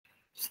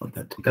Just let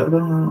that take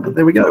over.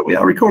 There we go. We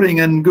are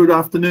recording, and good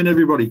afternoon,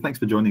 everybody. Thanks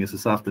for joining us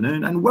this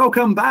afternoon, and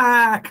welcome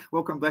back.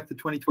 Welcome back to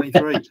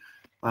 2023.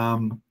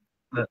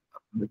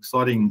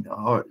 Exciting.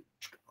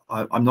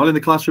 I'm not in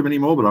the classroom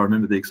anymore, but I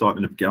remember the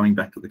excitement of going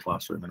back to the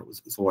classroom, and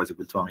it's always a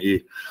good time of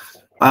year.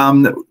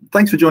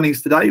 Thanks for joining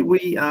us today.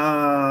 We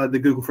are the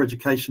Google for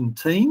Education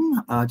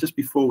team. Just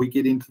before we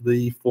get into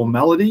the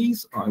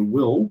formalities, I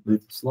will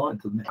move the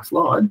slide to the next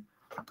slide.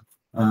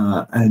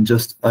 And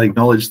just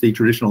acknowledge the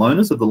traditional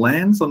owners of the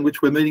lands on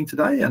which we're meeting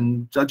today,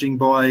 and judging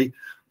by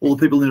all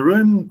the people in the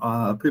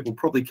room, people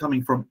probably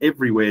coming from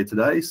everywhere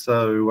today.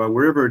 So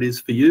wherever it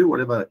is for you,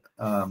 whatever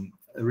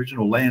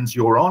original lands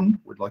you're on,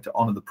 we'd like to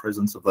honour the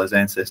presence of those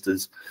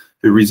ancestors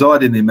who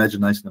reside in the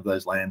imagination of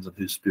those lands and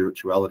whose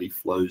spirituality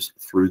flows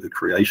through the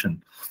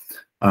creation.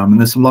 And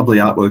there's some lovely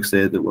artworks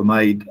there that were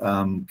made,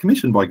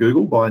 commissioned by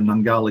Google, by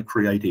Nungala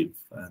Creative,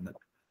 and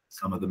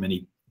some of the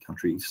many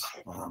countries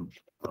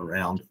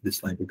around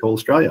this land we call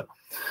Australia.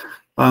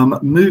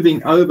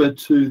 Moving over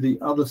to the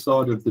other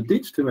side of the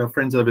ditch to our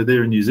friends over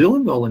there in New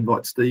Zealand, I'll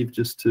invite Steve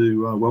just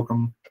to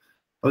welcome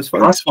those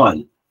folks. Nice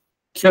one.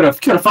 Kia ora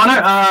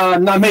whanau.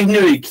 Nā me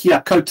nui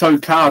kia koutou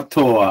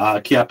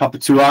katoa, kia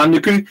papatua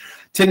anuku.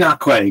 Tēnā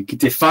koe, ki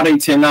te whare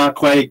tēnā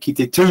koe, ki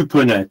te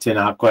tūpuna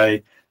tēnā koe,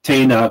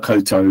 tēnā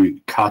koutou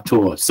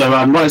katoa. So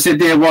what I said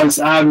there was,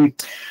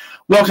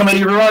 welcome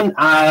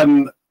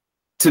everyone.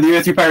 To the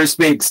earth we pay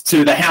respects,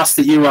 to the house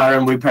that you are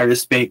in we pay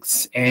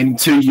respects, and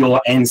to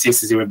your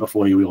ancestors who went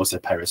before you we also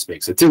pay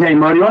respects. So tēnā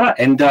mauri ora,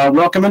 and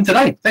welcome in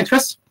today. Thanks,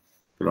 Chris.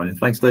 Good on you.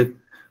 Thanks, Steve.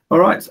 All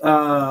right.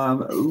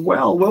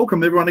 Well,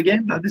 welcome everyone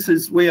again.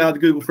 We are the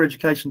Google for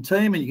Education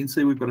team, and you can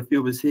see we've got a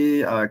few of us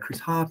here. Chris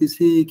Hart is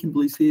here,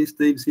 Kimberly's here,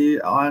 Steve's here,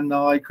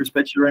 Chris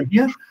Betcher are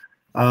here.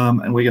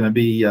 And we're going to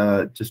be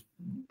just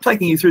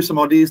taking you through some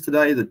ideas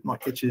today that might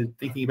get you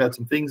thinking about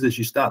some things as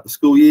you start the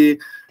school year.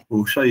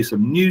 We'll show you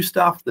some new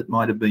stuff that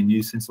might have been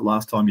new since the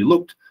last time you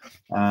looked,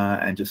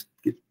 and just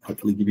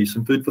hopefully give you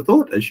some food for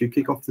thought as you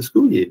kick off the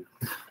school year.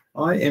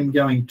 I am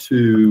going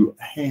to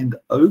hand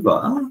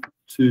over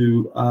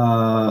to,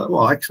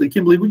 well, actually,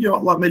 Kimberly, would you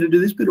like me to do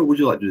this bit, or would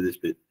you like to do this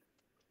bit?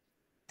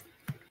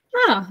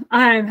 Oh,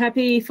 I'm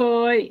happy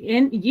for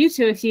you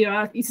two if you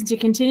are, since you're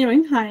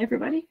continuing. Hi,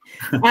 everybody.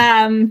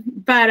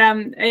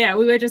 Yeah,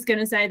 we were just going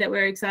to say that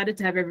we're excited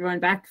to have everyone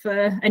back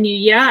for a new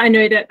year. I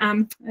know that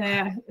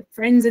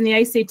friends in the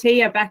ACT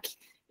are back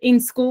in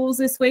schools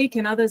this week,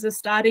 and others are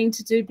starting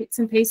to do bits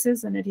and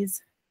pieces, and it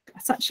is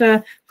such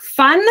a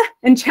fun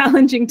and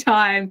challenging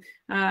time.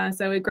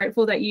 So we're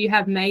grateful that you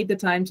have made the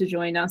time to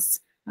join us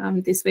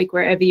this week,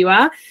 wherever you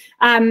are.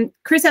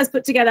 Chris has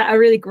put together a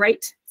really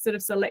great sort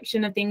of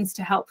selection of things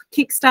to help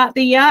kickstart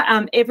the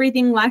year.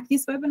 Everything like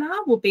this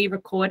webinar will be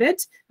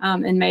recorded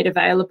and made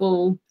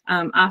available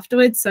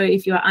afterwards. So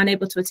if you are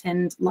unable to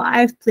attend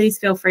live, please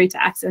feel free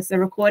to access the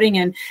recording,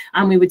 and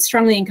we would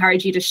strongly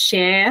encourage you to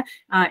share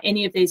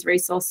any of these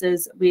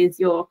resources with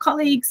your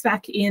colleagues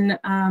back in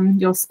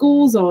your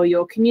schools or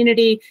your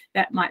community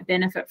that might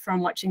benefit from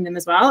watching them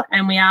as well.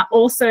 And we are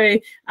also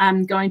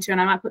going to, and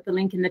I might put the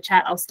link in the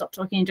chat, I'll stop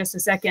talking in just a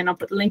second, I'll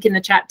put the link in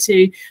the chat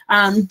to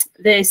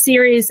the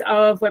series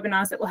of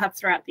webinars that we'll have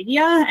throughout the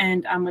year,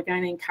 and we're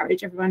going to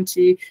encourage everyone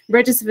to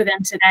register for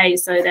them today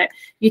so that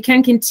you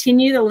can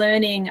continue the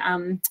learning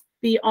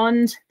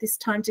beyond this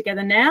time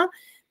together now.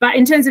 But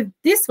in terms of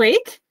this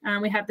week,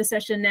 we have the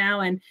session now,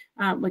 and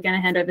we're going to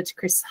hand over to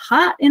Chris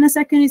Hart in a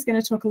second. He's going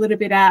to talk a little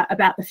bit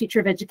about the future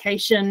of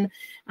education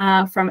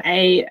from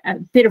a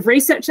bit of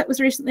research that was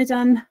recently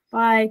done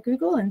by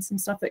Google and some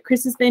stuff that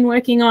Chris has been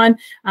working on,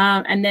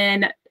 and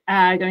then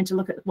going to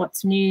look at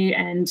what's new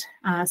and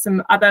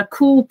some other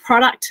cool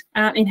product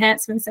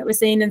enhancements that we're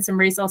seeing, and some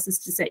resources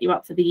to set you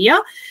up for the year.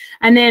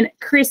 And then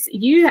Chris,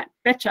 you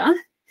betcha.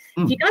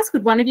 If you guys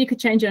could, one of you could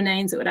change your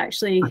names, it would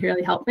actually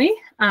really help me.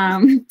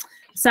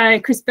 So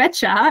Chris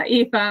Betcher,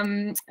 if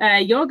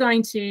you're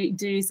going to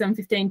do some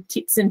 15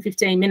 tips in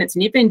 15 minutes,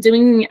 and you've been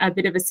doing a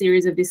bit of a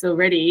series of this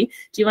already,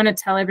 do you want to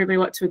tell everybody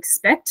what to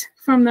expect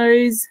from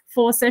those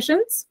 4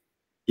 sessions?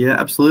 Yeah,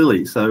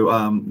 absolutely.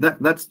 So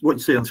that's what you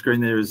see on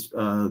screen there is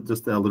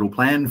just our little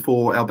plan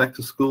for our back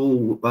to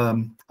school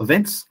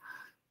events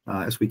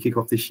as we kick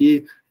off this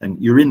year.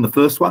 And you're in the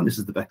first one. This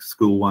is the back to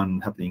school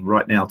one happening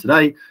right now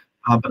today.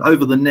 But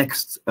over the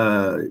next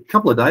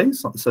couple of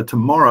days, so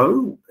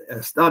tomorrow,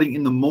 starting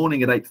in the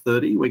morning at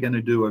 8:30, we're going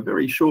to do a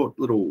very short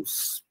little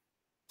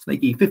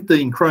sneaky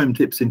 15 Chrome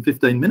tips in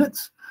 15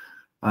 minutes,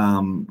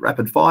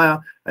 rapid fire.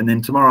 And then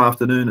tomorrow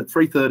afternoon at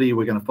 3:30,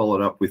 we're going to follow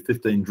it up with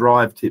 15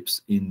 Drive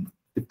tips in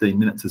 15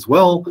 minutes as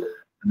well.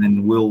 And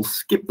then we'll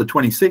skip the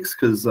 26th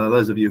because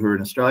those of you who are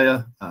in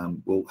Australia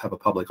will have a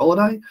public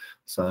holiday.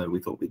 So we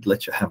thought we'd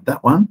let you have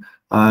that one.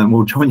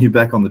 We'll join you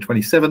back on the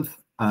 27th.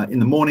 In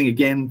the morning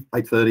again,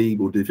 8:30,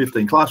 we'll do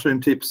 15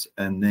 classroom tips,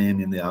 and then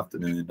in the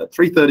afternoon at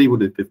 3:30, we'll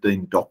do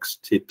 15 docs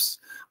tips.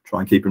 Try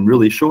and keep them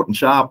really short and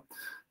sharp,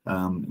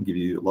 and give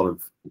you a lot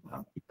of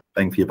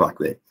bang for your buck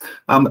there.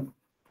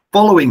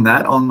 Following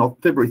that, on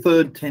February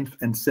 3rd, 10th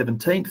and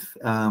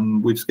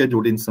 17th, we've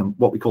scheduled in some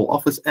what we call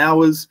office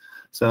hours.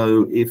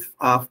 So if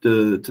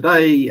after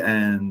today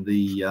and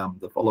the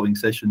following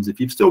sessions, if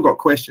you've still got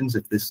questions,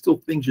 if there's still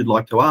things you'd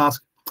like to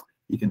ask,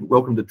 you can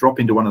welcome to drop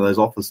into one of those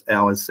office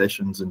hours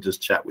sessions and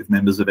just chat with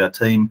members of our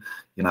team.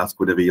 You can ask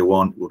whatever you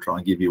want. We'll try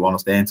and give you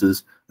honest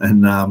answers,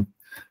 and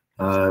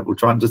we'll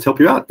try and just help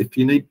you out if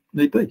you need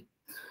be.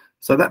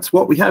 So that's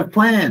what we have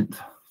planned.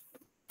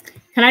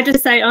 Can I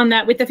just say on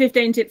that, with the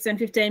 15 tips and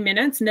 15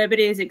 minutes,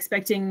 nobody is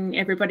expecting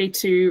everybody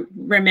to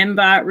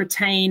remember,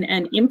 retain,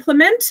 and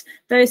implement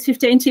those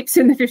 15 tips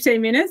in the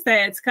 15 minutes.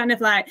 It's kind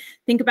of like,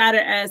 think about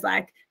it as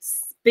like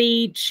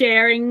speed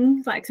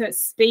sharing, like, so it's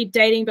speed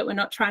dating, but we're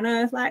not trying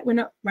to, like, we're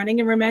not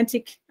running a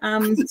romantic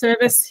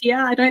service here,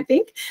 I don't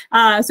think.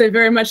 So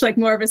very much like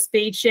more of a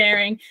speed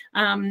sharing.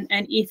 And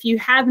if you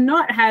have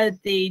not had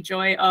the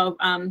joy of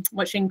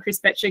watching Chris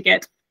Betcher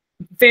get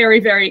very,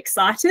 very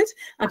excited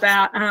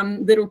about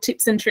little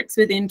tips and tricks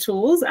within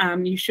tools,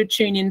 you should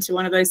tune into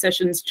one of those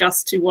sessions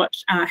just to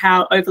watch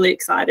how overly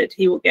excited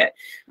he will get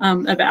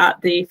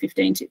about the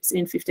 15 tips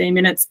in 15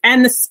 minutes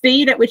and the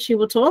speed at which he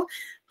will talk.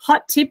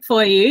 Hot tip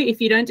for you,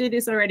 if you don't do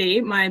this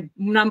already, my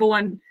number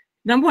one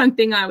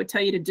thing I would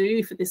tell you to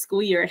do for this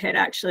school year ahead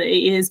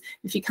actually is,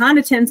 if you can't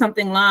attend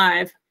something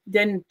live,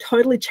 then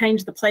totally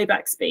change the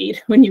playback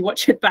speed when you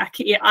watch it back.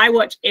 I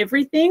watch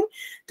everything.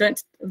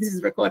 This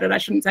is recorded, I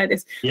shouldn't say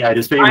this. Yeah,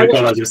 just being recorded,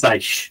 I was going to say,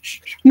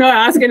 shh. No,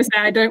 I was going to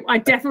say, I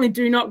definitely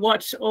do not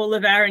watch all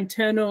of our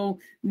internal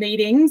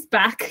meetings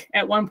back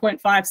at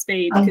 1.5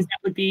 speed, because that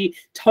would be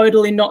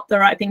totally not the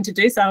right thing to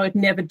do. So I would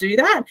never do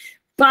that.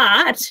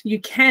 But you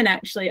can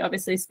actually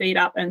obviously speed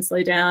up and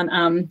slow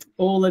down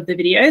all of the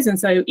videos. And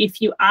so if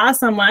you are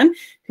someone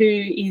who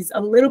is a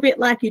little bit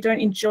like you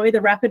don't enjoy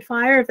the rapid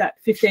fire of that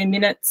 15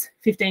 minutes,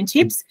 15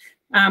 tips,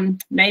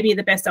 maybe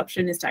the best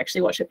option is to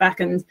actually watch it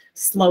back and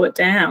slow it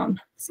down.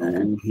 So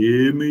you'll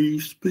hear me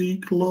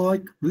speak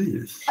like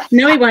this.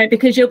 No, he won't,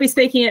 because you'll be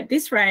speaking at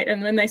this rate,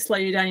 and when they slow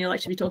you down, you'll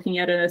actually be talking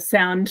at a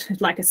sound,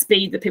 like a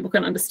speed that people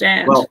can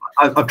understand. Well,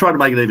 I've tried to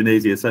make it even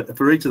easier. So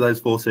for each of those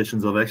 4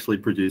 sessions, I've actually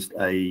produced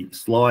a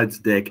slides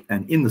deck,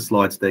 and in the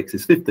slides deck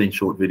is 15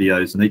 short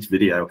videos, and each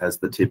video has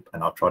the tip,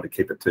 and I've tried to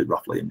keep it to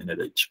roughly a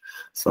minute each.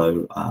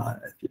 So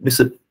if you miss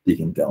it, you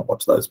can go and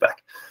watch those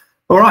back.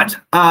 All right,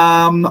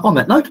 on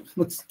that note,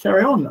 let's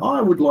carry on. I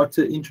would like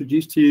to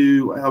introduce to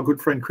you our good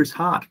friend Chris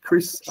Hart.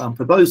 Chris,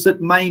 for those that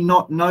may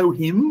not know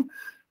him,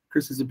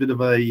 Chris is a bit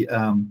of a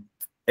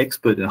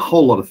expert in a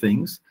whole lot of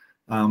things,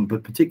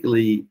 but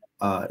particularly,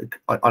 I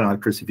don't know,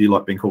 Chris, if you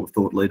like being called a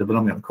thought leader, but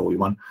I'm going to call you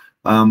one.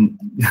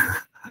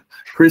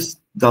 Chris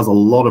does a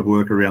lot of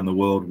work around the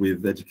world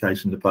with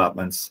education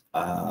departments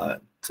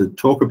to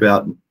talk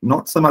about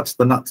not so much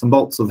the nuts and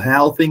bolts of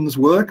how things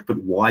work, but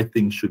why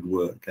things should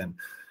work, and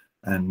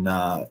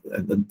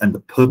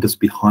the purpose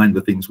behind the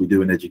things we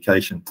do in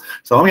education.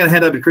 So I'm going to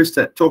hand over to Chris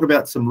to talk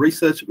about some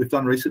research that we've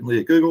done recently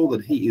at Google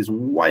that he is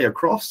way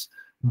across.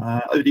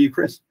 Over to you,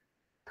 Chris.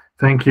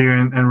 Thank you,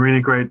 and really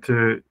great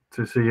to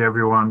see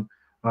everyone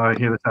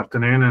here this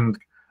afternoon. And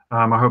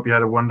I hope you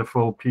had a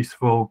wonderful,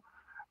 peaceful,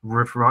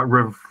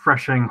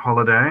 refreshing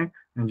holiday,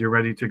 and you're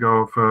ready to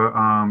go for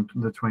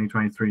the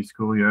 2023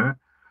 school year.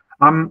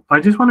 I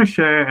just want to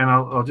share, and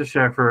I'll just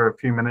share for a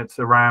few minutes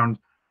around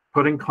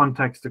putting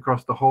context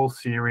across the whole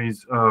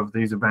series of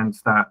these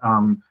events that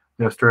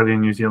the Australian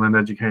New Zealand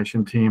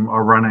education team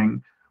are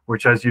running,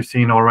 which, as you've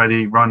seen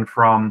already, run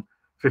from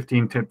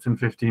 15 tips in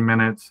 15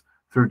 minutes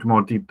through to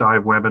more deep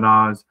dive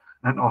webinars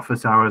and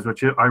office hours,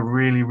 which I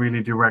really,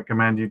 really do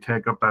recommend you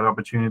take up that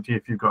opportunity.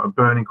 If you've got a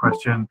burning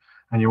question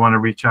and you want to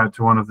reach out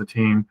to one of the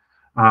team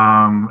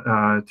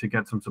to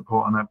get some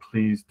support on that,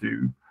 please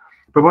do.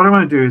 But what I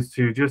want to do is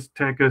to just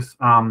take us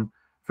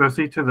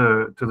firstly to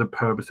the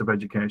purpose of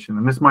education.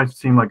 And this might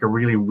seem like a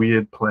really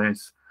weird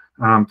place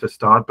to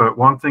start, but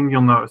one thing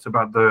you'll notice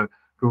about the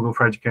Google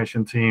for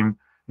Education team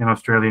in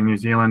Australia and New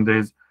Zealand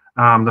is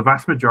the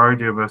vast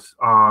majority of us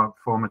are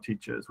former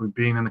teachers. We've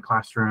been in the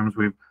classrooms,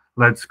 we've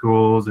led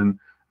schools, and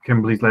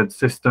Kimberly's led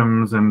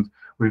systems, and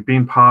we've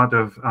been part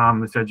of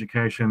this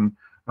education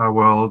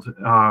world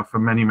for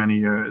many, many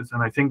years.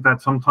 And I think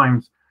that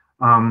sometimes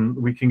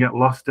we can get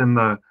lost in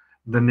the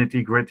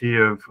nitty-gritty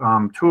of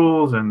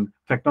tools and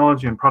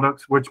technology and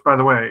products, which, by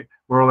the way,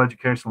 we're all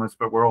educationalists,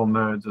 but we're all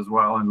nerds as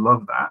well and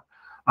love that.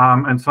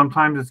 And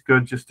sometimes it's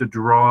good just to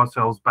draw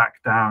ourselves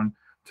back down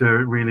to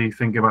really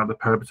think about the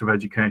purpose of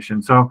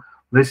education. So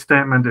this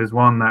statement is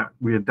one that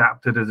we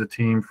adapted as a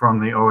team from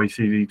the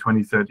OECD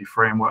 2030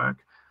 framework,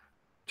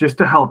 just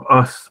to help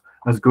us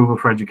as Google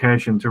for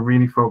Education to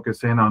really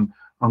focus in on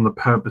the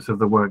purpose of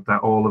the work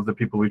that all of the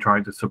people we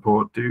try to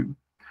support do.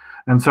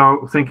 And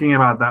so thinking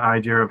about that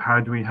idea of how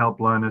do we help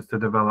learners to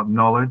develop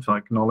knowledge,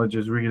 like knowledge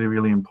is really,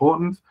 really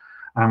important.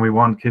 And we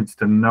want kids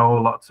to know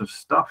lots of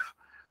stuff,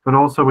 but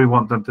also we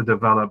want them to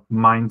develop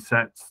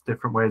mindsets,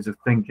 different ways of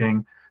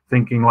thinking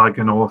like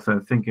an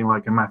author, thinking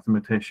like a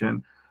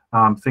mathematician,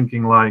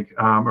 thinking like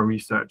a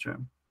researcher.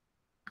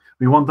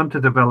 We want them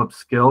to develop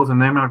skills,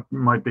 and there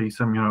might be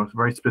some,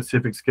 very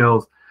specific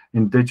skills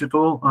in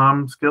digital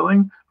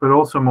skilling, but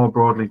also more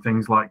broadly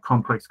things like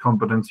complex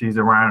competencies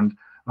around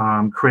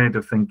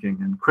creative thinking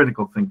and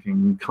critical thinking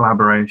and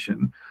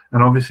collaboration.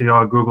 And obviously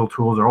our Google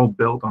tools are all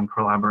built on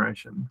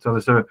collaboration. So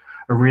there's a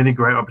really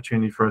great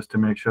opportunity for us to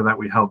make sure that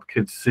we help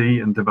kids see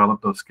and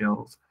develop those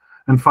skills.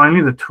 And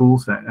finally, the tool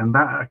set. And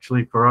that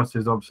actually for us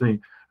is obviously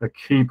a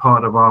key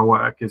part of our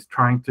work, is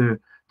trying to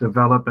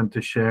develop and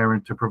to share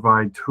and to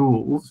provide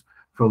tools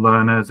for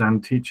learners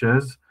and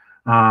teachers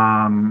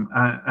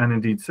and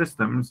indeed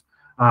systems,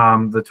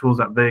 the tools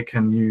that they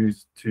can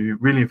use to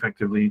really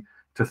effectively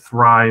to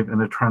thrive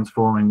in a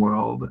transforming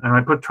world. And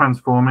I put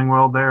transforming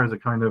world there as a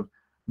kind of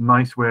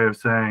nice way of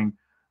saying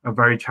a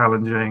very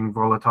challenging,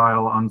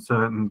 volatile,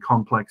 uncertain,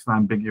 complex, and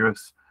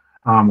ambiguous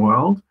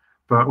world.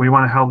 But we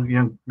want to help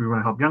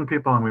young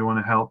people, and we want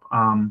to help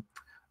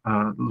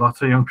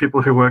lots of young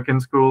people who work in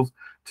schools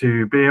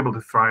to be able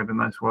to thrive in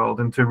this world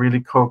and to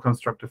really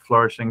co-construct a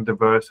flourishing,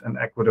 diverse, and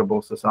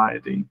equitable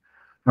society.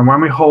 And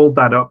when we hold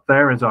that up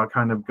there as our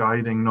kind of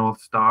guiding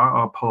North Star,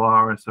 our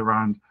Polaris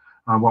around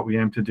what we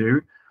aim to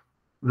do,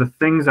 the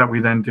things that we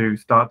then do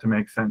start to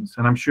make sense.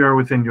 And I'm sure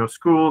within your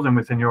schools and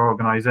within your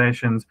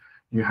organizations,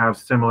 you have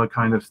similar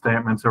kind of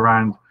statements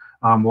around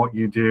what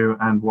you do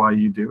and why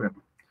you do it.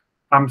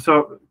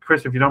 So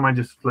Chris, if you don't mind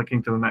just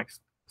flicking to the next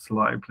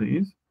slide,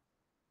 please.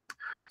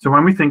 So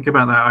when we think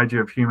about that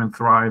idea of human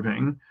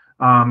thriving,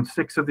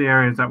 6 of the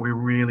areas that we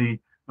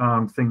really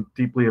think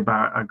deeply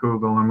about at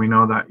Google, and we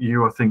know that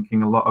you are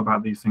thinking a lot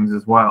about these things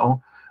as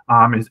well,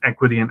 is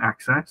equity and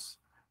access.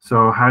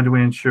 So how do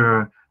we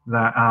ensure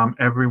that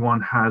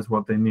everyone has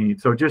what they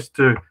need? So just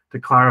to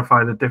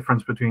clarify, the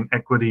difference between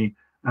equity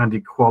and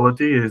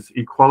equality is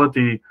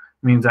equality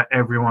means that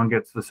everyone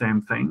gets the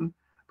same thing,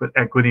 but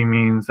equity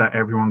means that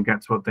everyone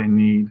gets what they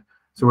need.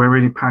 So we're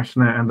really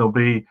passionate, and there'll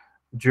be,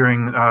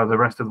 during the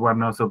rest of the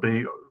webinars, there'll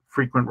be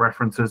frequent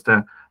references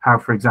to how,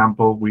 for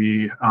example,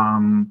 we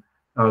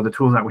the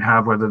tools that we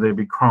have, whether they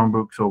be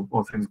Chromebooks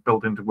or things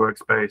built into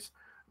Workspace,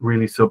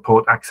 really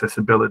support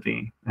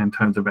accessibility in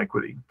terms of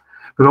equity,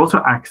 but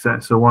also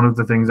access. So one of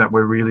the things that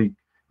we're really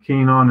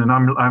keen on, and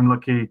I'm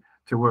lucky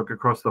to work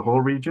across the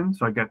whole region,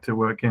 so I get to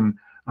work in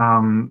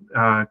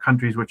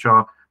countries which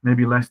are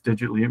maybe less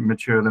digitally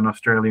mature than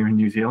Australia and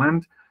New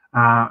Zealand,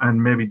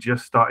 and maybe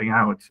just starting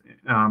out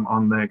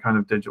on their kind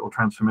of digital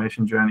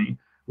transformation journey,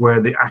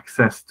 where the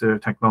access to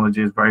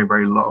technology is very,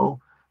 very low.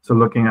 So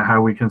looking at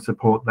how we can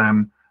support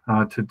them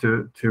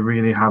to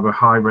really have a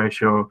high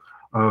ratio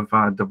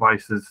of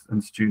devices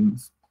and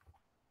students.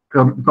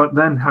 But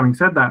then, having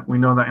said that, we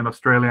know that in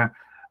Australia,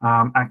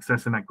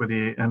 access and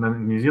equity, and then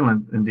in New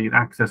Zealand, indeed,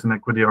 access and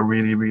equity are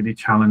really, really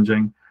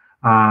challenging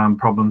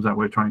problems that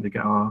we're trying to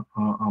get our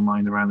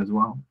mind around as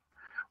well.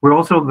 We're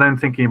also then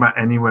thinking about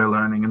anywhere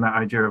learning, and that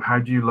idea of how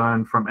do you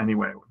learn from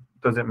anywhere?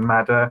 Does it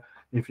matter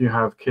if you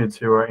have kids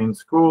who are in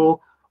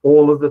school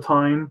all of the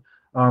time?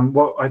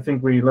 What I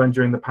think we learned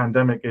during the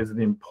pandemic is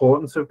the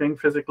importance of being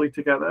physically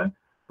together,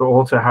 but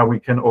also how we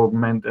can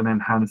augment and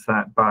enhance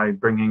that by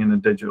bringing in a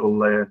digital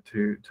layer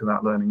to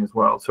that learning as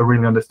well. So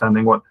really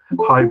understanding what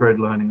hybrid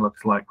learning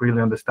looks like,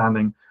 really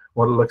understanding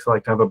what it looks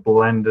like to have a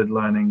blended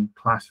learning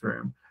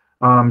classroom.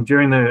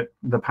 During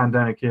the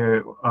pandemic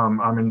here,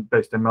 I'm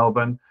based in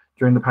Melbourne.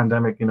 During the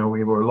pandemic,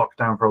 we were locked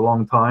down for a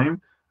long time,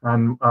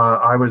 and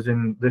I was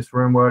in this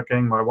room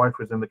working. My wife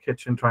was in the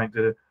kitchen trying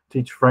to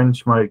teach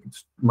French. My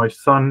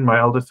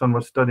eldest son,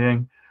 was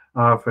studying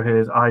for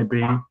his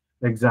IB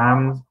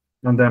exams,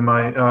 and then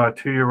my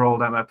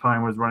 2-year-old at that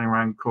time was running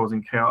around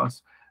causing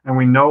chaos. And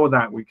we know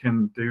that we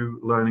can do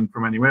learning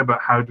from anywhere, but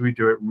how do we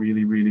do it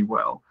really, really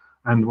well?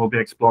 And we'll be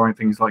exploring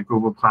things like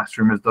Google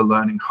Classroom as the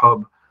learning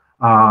hub,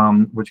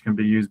 which can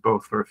be used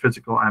both for a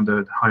physical and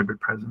a hybrid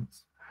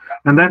presence.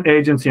 And then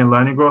agency and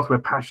learning growth, we're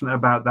passionate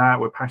about that.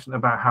 We're passionate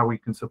about how we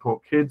can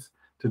support kids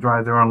to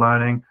drive their own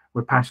learning.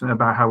 We're passionate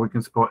about how we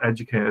can support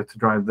educators to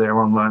drive their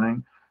own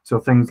learning. So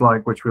things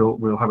like, which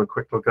we'll have a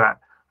quick look at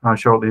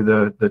shortly,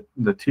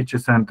 the Teacher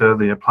Center,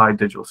 the Applied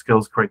Digital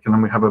Skills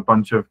Curriculum. We have a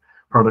bunch of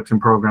products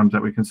and programs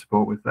that we can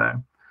support with there.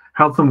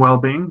 Health and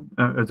well-being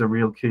is a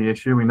real key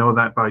issue. We know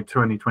that by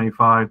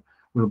 2025,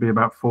 we'll be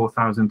about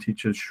 4,000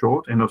 teachers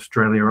short in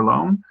Australia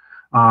alone.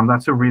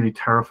 That's a really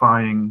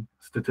terrifying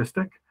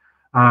statistic.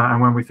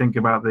 And when we think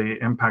about the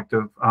impact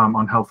of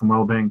on health and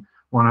well-being,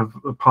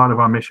 part of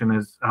our mission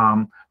is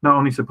not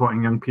only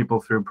supporting young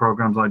people through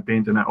programs like Be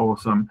Internet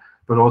Awesome,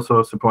 but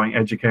also supporting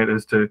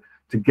educators to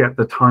get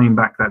the time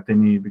back that they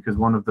need, because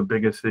one of the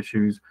biggest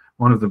issues,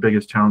 one of the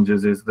biggest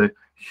challenges is the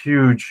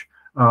huge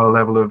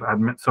level of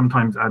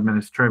sometimes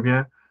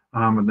administrivia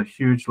and the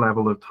huge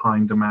level of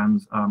time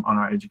demands on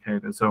our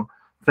educators. So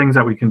things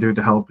that we can do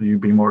to help you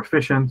be more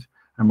efficient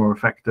and more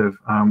effective,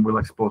 we'll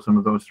explore some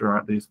of those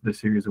throughout this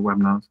series of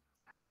webinars.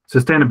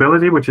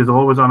 Sustainability, which is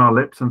always on our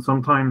lips and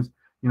sometimes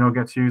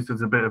gets used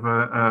as a bit of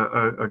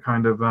a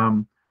kind of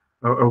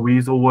a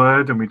weasel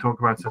word, and we talk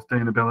about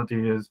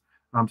sustainability as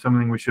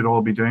something we should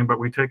all be doing, but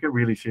we take it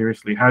really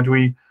seriously. How do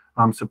we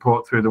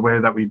support through the way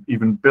that we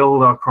even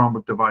build our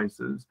Chromebook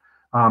devices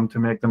to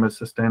make them as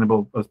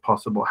sustainable as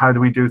possible? How do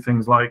we do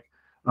things like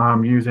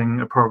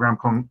using a program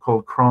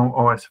called Chrome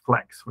OS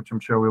Flex, which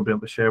I'm sure we'll be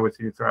able to share with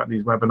you throughout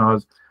these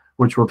webinars,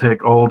 which will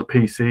take old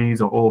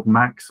PCs or old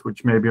Macs,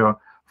 which maybe are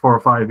 4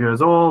 or 5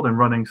 years old and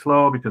running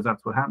slow because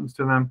that's what happens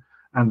to them,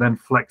 and then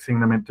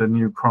flexing them into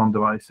new Chrome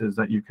devices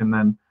that you can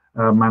then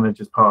manage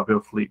as part of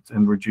your fleet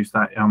and reduce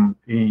that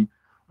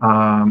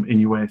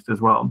e-waste as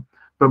well.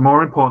 But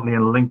more importantly,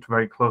 and linked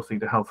very closely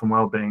to health and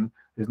well-being,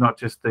 is not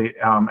just the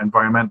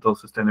environmental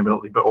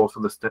sustainability, but also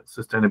the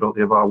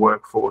sustainability of our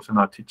workforce and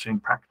our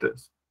teaching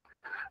practice.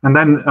 And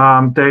then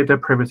data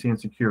privacy and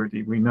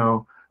security. We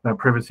know that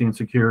privacy and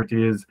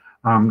security is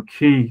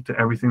key to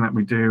everything that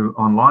we do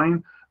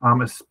online,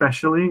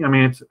 especially, I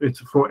mean, it's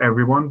for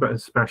everyone, but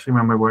especially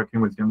when we're working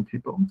with young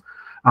people.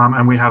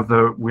 And we have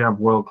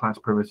world-class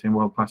privacy and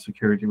world-class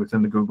security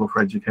within the Google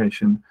for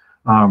Education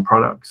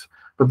products.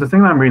 But the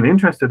thing that I'm really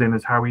interested in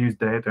is how we use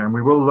data, and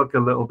we will look a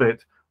little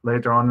bit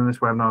later on in this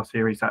webinar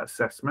series at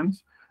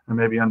assessment and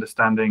maybe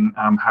understanding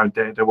how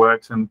data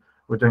works. And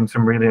we're doing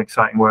some really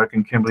exciting work,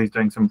 and Kimberly's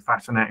doing some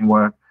fascinating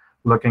work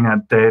looking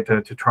at data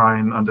to try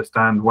and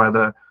understand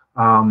whether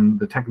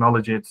the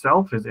technology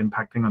itself is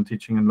impacting on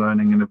teaching and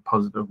learning in a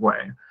positive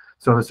way.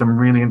 So there's some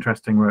really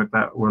interesting work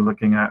that we're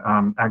looking at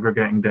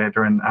aggregating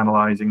data and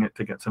analyzing it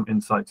to get some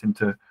insights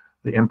into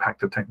the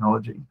impact of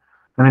technology.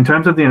 And in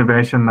terms of the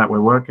innovation that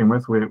we're working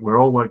with, we're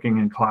all working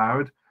in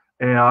cloud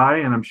AI,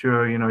 and I'm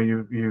sure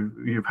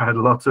you've had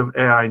lots of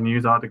AI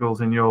news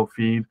articles in your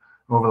feed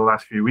over the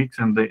last few weeks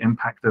and the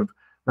impact of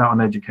that on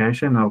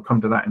education. And I'll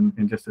come to that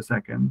in just a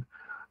second.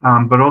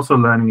 But also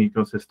learning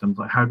ecosystems,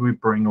 like how do we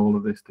bring all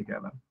of this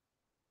together?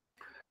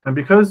 And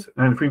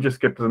if we just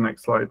skip to the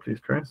next slide, please,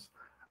 Chris.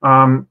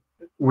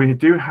 We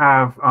do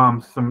have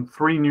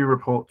 3 new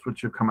reports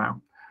which have come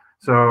out.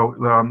 So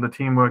the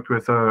team worked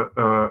with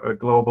a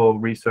global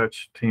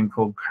research team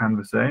called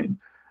Canvas8,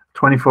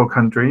 24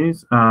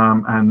 countries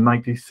and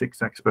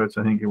 96 experts,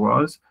 I think it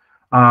was.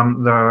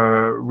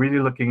 They're really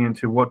looking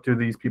into what do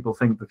these people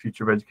think the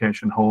future of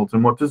education holds,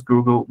 and what's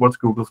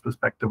Google's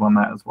perspective on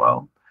that as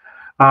well.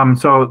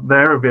 So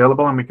they're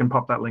available, and we can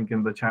pop that link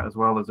in the chat as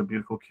well. There's a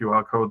beautiful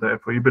QR code there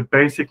for you. But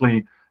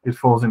basically, it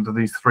falls into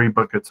these 3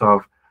 buckets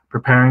of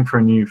preparing for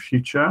a new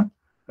future,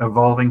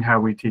 evolving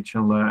how we teach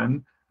and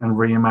learn, and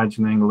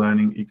reimagining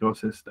learning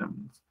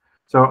ecosystems.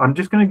 So I'm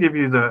just going to give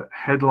you the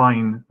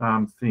headline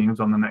themes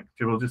on the next.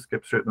 We'll just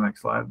skip straight to the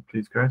next slide,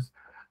 please, Chris.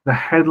 The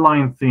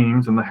headline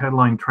themes and the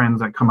headline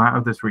trends that come out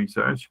of this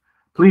research.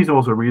 Please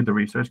also read the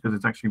research because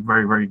it's actually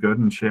very, very good,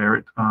 and share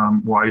it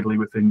widely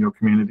within your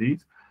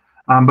communities.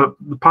 But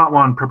part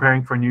 1,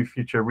 preparing for a new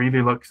future,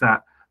 really looks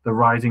at the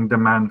rising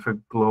demand for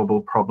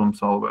global problem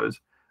solvers.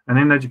 And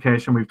in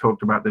education, we've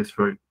talked about this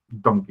for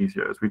donkey's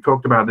years. We've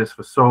talked about this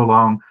for so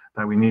long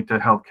that we need to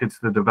help kids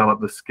to develop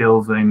the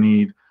skills they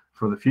need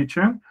for the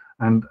future.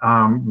 And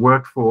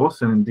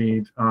workforce, and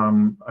indeed,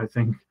 I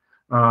think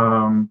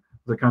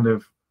the kind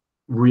of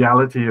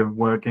reality of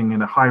working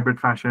in a hybrid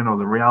fashion, or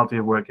the reality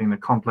of working in a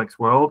complex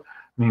world,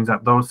 means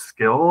that those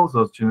skills,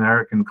 those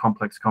generic and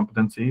complex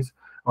competencies,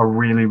 are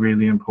really,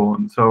 really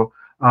important. So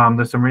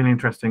there's some really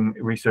interesting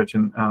research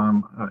and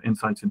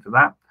insights into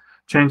that.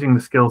 Changing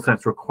the skill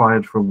sets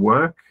required for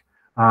work,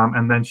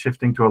 and then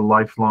shifting to a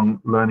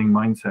lifelong learning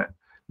mindset.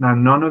 Now,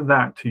 none of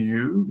that to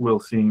you will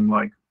seem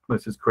like,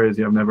 this is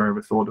crazy, I've never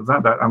ever thought of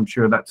that. I'm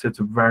sure that sits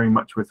very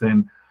much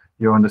within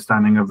your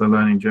understanding of the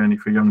learning journey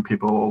for young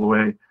people all the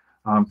way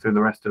through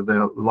the rest of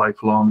their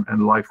lifelong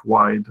and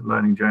life-wide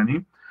learning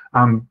journey.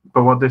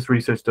 But what this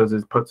research does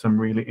is put some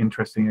really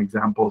interesting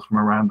examples from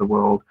around the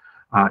world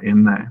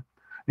in there.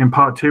 In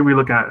part 2, we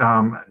look at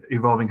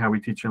evolving how we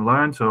teach and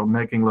learn, so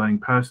making learning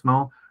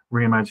personal,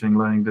 reimagining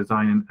learning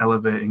design, and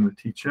elevating the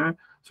teacher.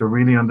 So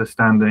really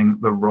understanding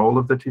the role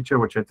of the teacher,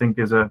 which I think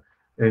is a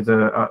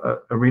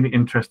really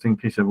interesting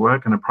piece of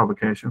work and a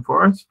provocation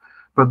for us.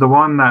 But the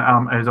one that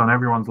is on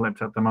everyone's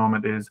lips at the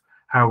moment is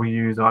how we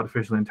use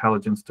artificial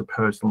intelligence to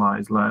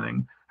personalize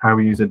learning, how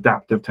we use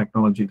adaptive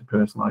technology to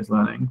personalize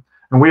learning.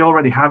 And we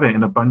already have it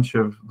in a bunch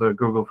of the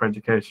Google for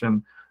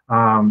Education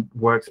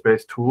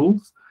workspace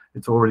tools.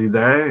 It's already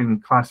there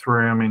in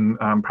Classroom,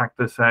 in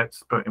practice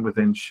sets, but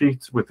within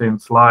Sheets, within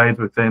Slides,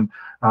 within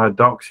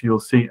Docs, you'll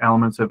see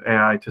elements of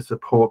AI to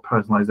support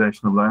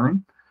personalization of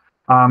learning.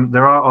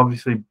 There are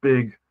obviously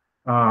big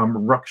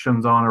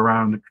ructions on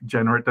around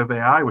generative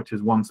AI, which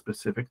is one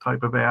specific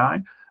type of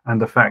AI,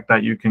 and the fact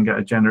that you can get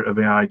a generative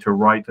AI to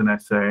write an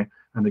essay,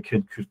 and the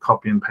kid could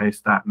copy and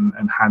paste that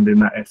and hand in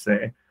that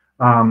essay.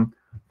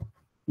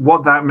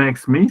 What that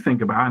makes me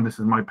think about, and this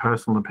is my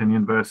personal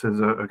opinion versus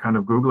a kind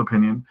of Google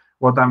opinion,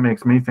 what that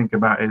makes me think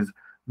about is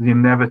the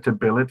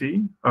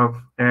inevitability of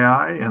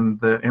AI and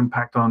the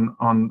impact on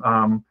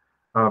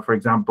for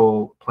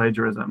example,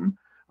 plagiarism.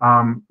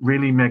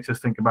 Really makes us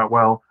think about,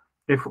 well,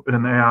 if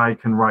an AI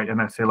can write an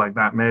essay like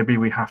that, maybe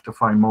we have to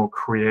find more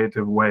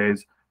creative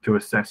ways to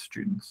assess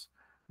students.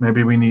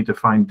 Maybe we need to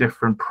find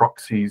different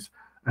proxies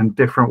and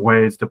different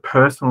ways to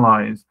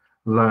personalize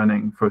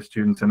learning for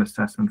students and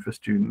assessment for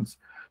students.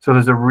 So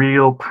there's a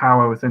real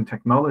power within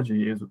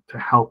technology is to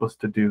help us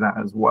to do that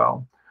as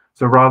well.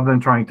 So rather than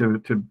trying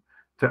to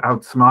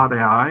outsmart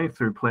AI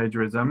through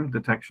plagiarism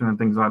detection and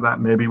things like that,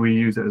 maybe we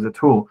use it as a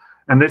tool.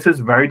 And this is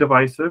very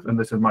divisive, and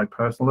this is my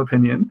personal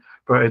opinion,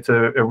 but it's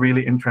a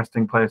really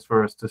interesting place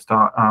for us to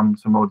start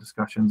some more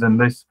discussions. And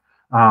this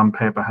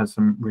paper has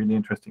some really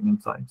interesting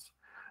insights.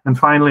 And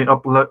finally,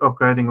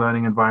 upgrading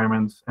learning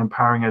environments,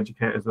 empowering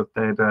educators with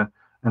data,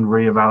 and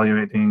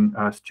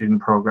reevaluating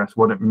student progress,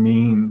 what it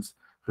means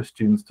for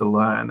students to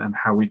learn and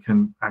how we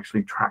can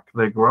actually track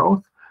their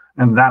growth.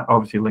 And that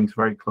obviously links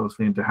very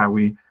closely into how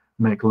we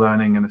make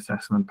learning and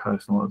assessment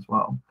personal as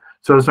well.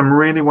 So there's some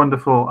really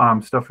wonderful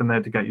stuff in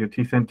there to get your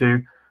teeth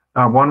into.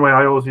 One way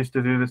I always used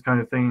to do this kind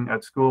of thing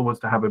at school was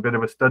to have a bit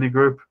of a study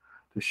group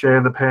to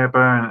share the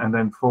paper, and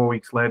then 4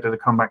 weeks later to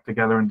come back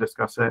together and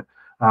discuss it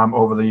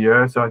over the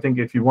year. So I think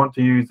if you want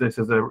to use this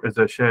as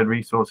a shared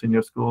resource in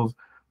your schools,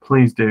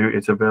 please do.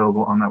 It's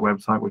available on that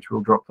website, which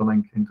we'll drop the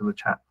link into the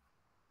chat.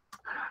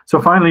 So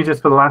finally,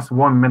 just for the last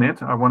 1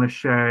 minute, I want to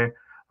share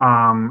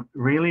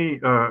really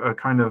a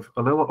kind of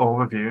a little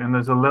overview, and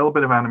there's a little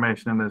bit of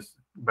animation in this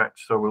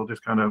batch, so we'll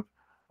just kind of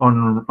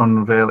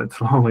unveil it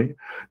slowly.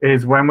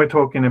 Is when we're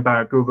talking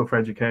about Google for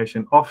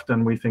Education,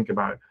 often we think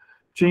about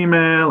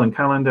Gmail and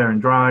Calendar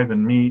and Drive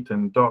and Meet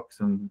and Docs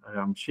and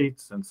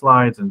Sheets and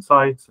Slides and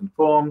Sites and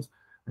Forms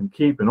and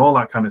Keep and all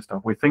that kind of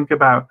stuff. We think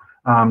about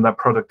that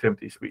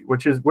productivity suite,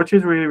 which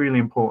is really, really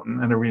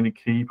important and a really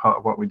key part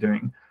of what we're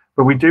doing.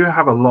 But we do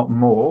have a lot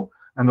more,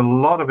 and a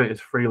lot of it is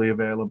freely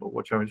available,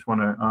 which I just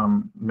want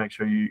to make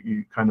sure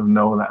you kind of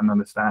know that and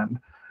understand.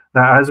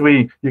 That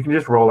you can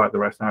just roll out the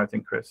rest now, I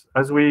think, Chris.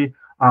 As we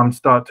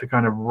start to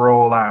kind of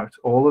roll out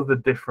all of the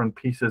different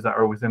pieces that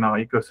are within our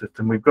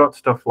ecosystem, we've got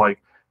stuff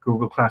like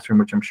Google Classroom,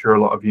 which I'm sure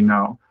a lot of you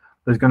know.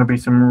 There's going to be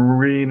some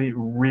really,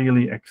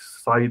 really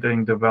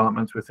exciting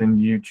developments within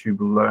YouTube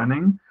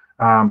Learning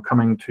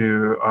coming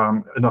to,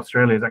 in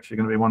Australia is actually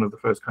going to be one of the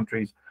first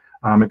countries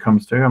it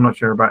comes to. I'm not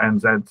sure about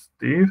NZ,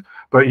 Steve,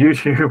 but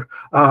YouTube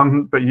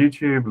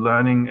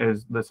Learning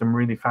there's some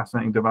really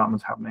fascinating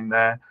developments happening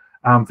there.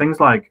 Things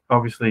like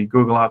obviously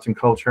Google Arts and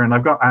Culture, and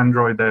I've got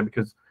Android there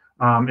because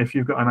if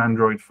you've got an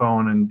Android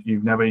phone and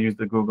you've never used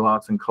the Google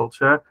Arts and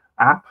Culture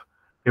app,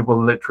 it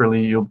will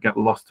literally, you'll get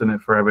lost in it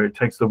forever. It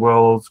takes the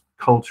world's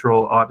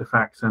cultural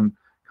artifacts and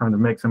kind of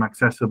makes them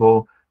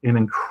accessible in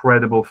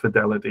incredible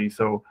fidelity.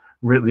 So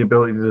really the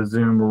ability to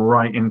zoom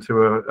right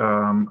into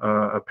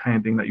a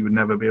painting that you would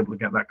never be able to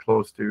get that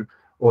close to,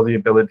 or the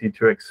ability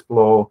to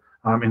explore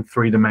in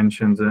 3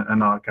 dimensions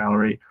an art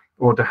gallery,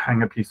 or to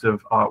hang a piece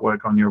of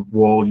artwork on your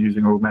wall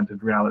using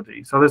augmented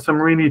reality. So there's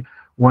some really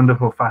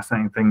wonderful,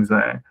 fascinating things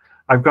there.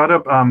 I've got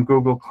up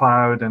Google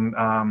Cloud and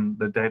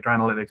the data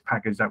analytics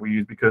package that we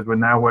use, because we're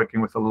now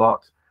working with a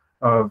lot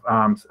of,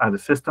 at a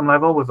system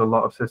level, with a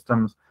lot of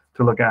systems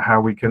to look at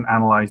how we can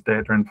analyze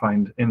data and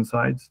find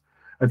insights.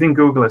 I think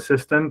Google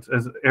Assistant,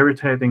 as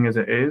irritating as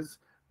it is,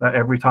 that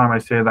every time I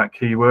say that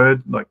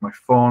keyword, like my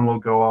phone will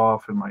go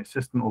off and my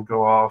assistant will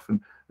go off, and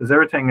as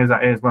irritating as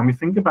that is, when we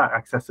think about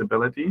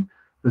accessibility,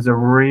 there's a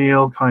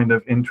real kind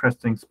of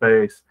interesting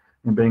space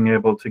in being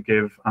able to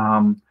give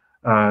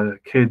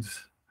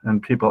kids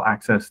and people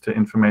access to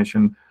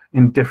information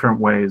in different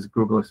ways,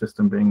 Google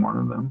Assistant being one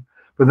of them.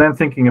 But then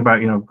thinking about,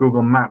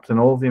 Google Maps and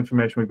all the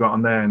information we've got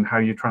on there and how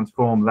you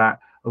transform that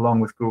along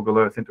with Google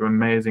Earth into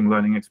amazing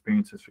learning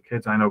experiences for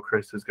kids. I know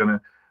Chris is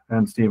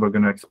and Steve are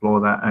going to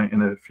explore that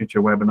in a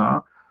future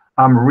webinar.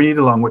 Read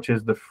Along, which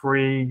is the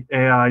free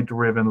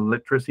AI-driven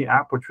literacy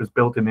app, which was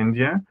built in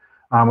India.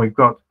 We've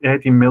got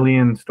 80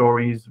 million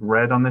stories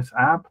read on this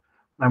app.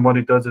 And what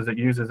it does is it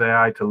uses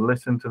AI to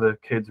listen to the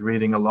kids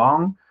reading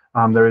along.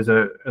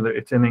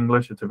 It's in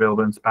English, it's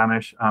available in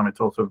Spanish. It's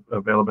also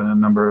available in a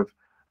number of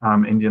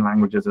Indian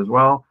languages as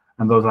well.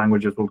 And those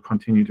languages will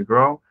continue to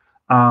grow.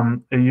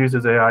 It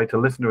uses AI to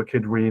listen to a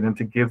kid read and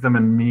to give them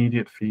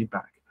immediate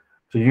feedback.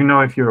 So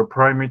if you're a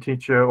primary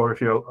teacher, or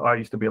if I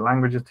used to be a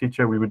languages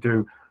teacher, we would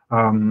do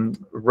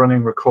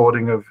running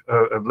recording of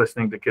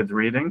listening to kids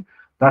reading.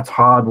 That's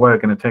hard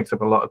work and it takes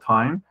up a lot of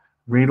time.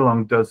 Read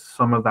Along does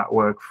some of that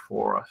work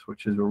for us,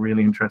 which is a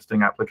really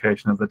interesting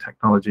application of the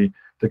technology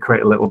to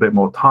create a little bit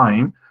more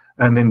time.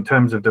 And in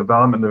terms of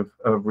development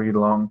of Read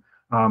Along,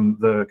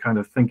 the kind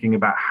of thinking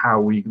about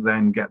how we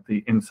then get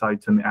the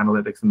insights and the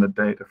analytics and the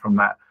data from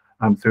that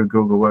through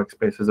Google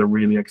Workspace is a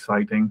really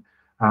exciting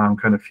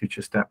kind of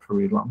future step for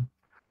Read Along.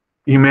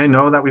 You may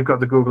know that we've got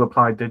the Google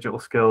Applied Digital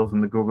Skills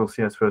and the Google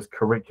CS First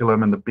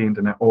curriculum and the Be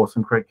Internet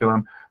Awesome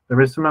curriculum.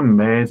 There is some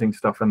amazing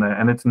stuff in there,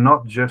 and it's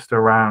not just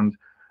around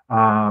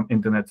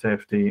internet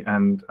safety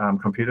and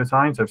computer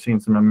science. I've seen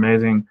some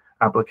amazing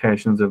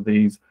applications of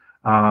these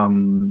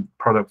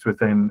products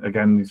within,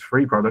 again, these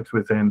free products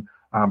within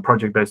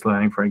project-based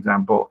learning, for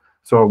example.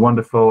 So a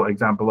wonderful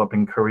example up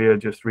in Korea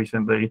just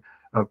recently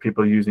of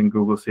people using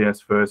Google CS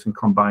First and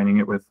combining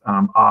it with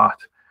art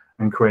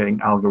and creating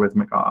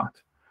algorithmic art.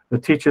 The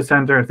Teacher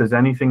Center, if there's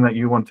anything that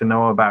you want to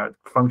know about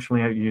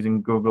functionally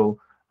using Google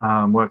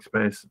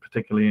Workspace,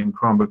 particularly in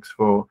Chromebooks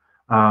for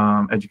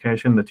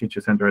education, the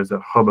Teacher Center is a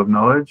hub of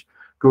knowledge.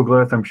 Google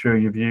Earth, I'm sure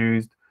you've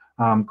used.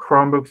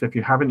 Chromebooks, if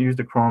you haven't used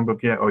a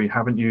Chromebook yet, or you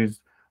haven't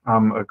used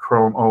a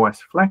Chrome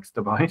OS Flex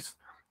device,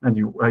 and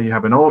you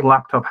have an old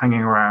laptop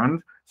hanging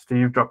around,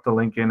 Steve dropped the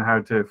link in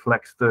how to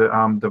flex the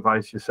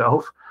device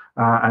yourself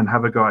and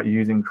have a go at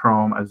using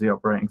Chrome as the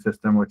operating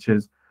system, which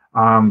is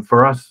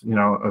for us,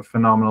 a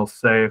phenomenal,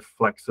 safe,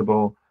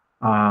 flexible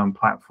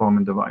platform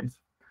and device.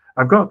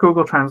 I've got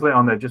Google Translate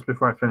on there just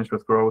before I finish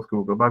with Grow with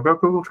Google, but I've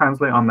got Google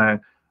Translate on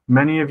there.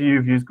 Many of you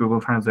have used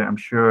Google Translate, I'm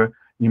sure.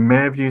 You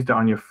may have used it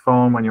on your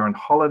phone when you're on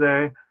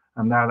holiday,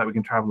 and now that we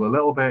can travel a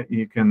little bit,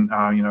 you can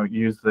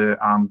use the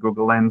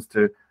Google Lens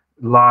to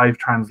live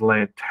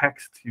translate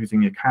text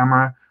using your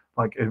camera.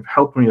 Like, it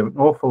helped me an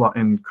awful lot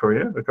in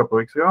Korea a couple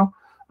of weeks ago.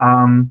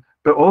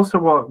 But also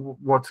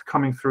what's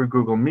coming through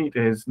Google Meet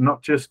is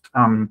not just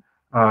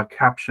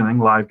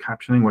captioning, live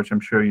captioning, which I'm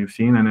sure you've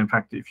seen. And in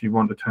fact, if you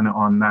want to turn it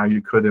on now,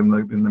 you could in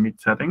the Meet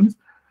settings,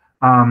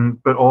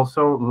 but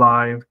also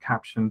live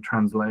caption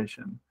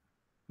translation.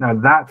 Now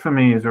that for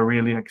me is a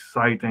really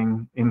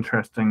exciting,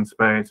 interesting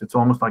space. It's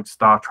almost like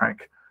Star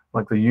Trek,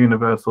 like the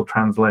universal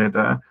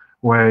translator,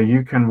 where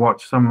you can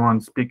watch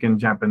someone speak in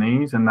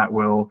Japanese and that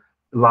will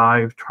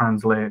live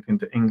translate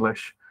into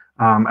English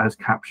as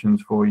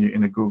captions for you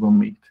in a Google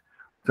Meet.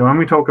 So when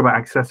we talk about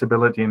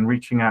accessibility and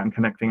reaching out and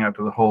connecting out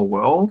to the whole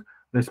world,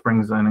 this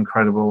brings an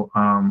incredible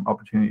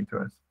opportunity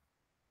to us.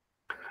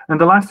 And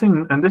the last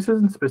thing, and this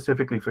isn't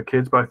specifically for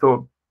kids, but I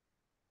thought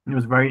it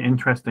was very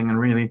interesting and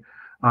really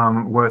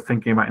worth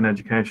thinking about in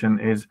education,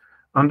 is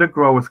under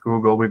Grow with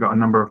Google, we've got a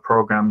number of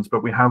programs,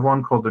 but we have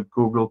one called the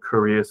Google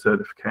Career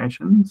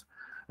Certifications.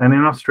 And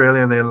in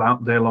Australia,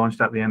 they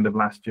launched at the end of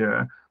last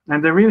year.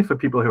 And they're really for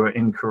people who are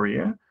in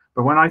career.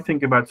 But when I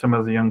think about some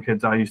of the young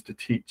kids I used to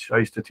teach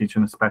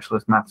in a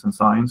specialist maths and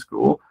science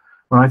school.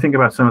 When I think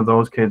about some of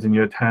those kids in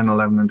year 10,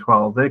 11, and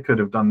 12, they could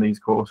have done these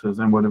courses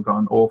and would have got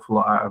an awful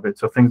lot out of it.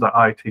 So things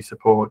like IT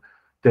support,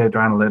 data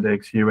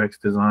analytics, UX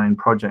design,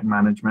 project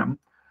management.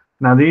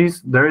 Now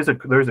there is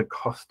a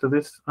cost to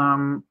this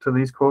to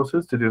these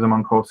courses to do them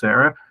on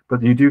Coursera,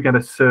 but you do get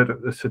a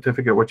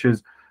certificate, which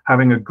is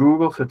having a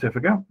Google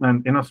certificate.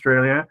 And in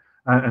Australia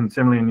and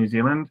similarly in New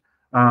Zealand,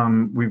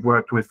 we've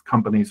worked with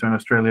companies. So in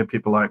Australia,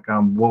 people like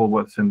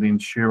Woolworths and the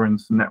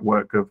insurance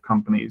network of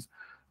companies,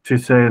 to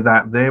say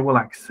that they will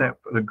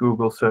accept the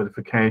Google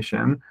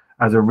certification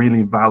as a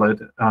really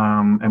valid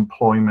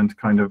employment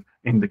kind of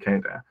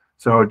indicator.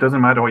 So it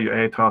doesn't matter what your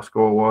ATAR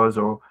score was,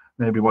 or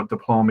maybe what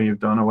diploma you've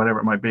done, or whatever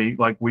it might be.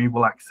 Like, we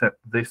will accept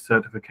this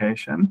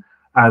certification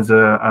as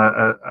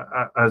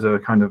a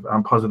kind of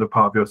positive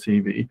part of your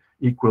CV,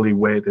 equally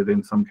weighted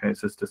in some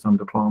cases to some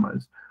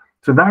diplomas.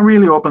 So that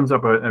really opens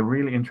up a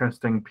really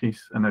interesting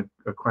piece and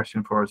a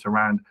question for us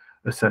around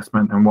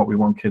assessment and what we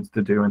want kids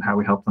to do and how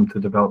we help them to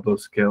develop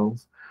those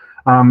skills.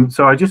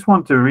 So I just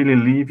want to really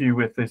leave you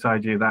with this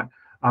idea that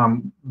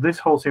this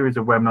whole series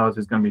of webinars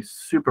is going to be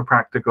super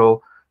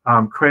practical.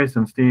 Chris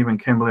and Steve and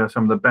Kimberly are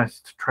some of the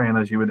best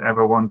trainers you would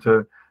ever want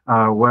to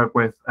work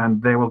with,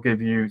 and they will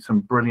give you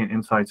some brilliant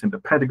insights into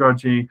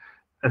pedagogy,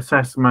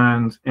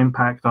 assessment,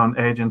 impact on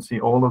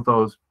agency, all of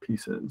those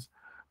pieces.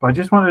 But I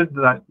just wanted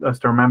us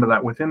to remember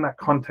that within that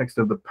context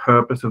of the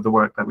purpose of the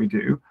work that we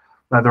do,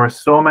 that there are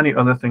so many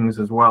other things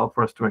as well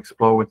for us to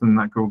explore within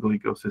that Google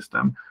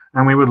ecosystem.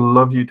 And we would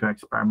love you to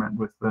experiment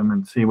with them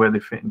and see where they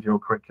fit into your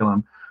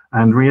curriculum,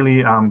 and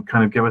really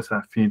kind of give us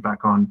that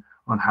feedback on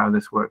how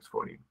this works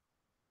for you.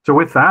 So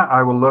with that,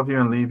 I will love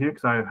you and leave you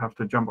because I have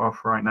to jump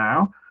off right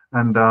now.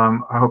 And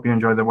I hope you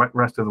enjoy the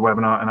rest of the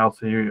webinar, and I'll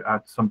see you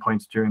at some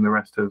points during the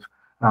rest of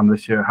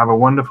this year. Have a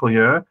wonderful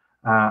year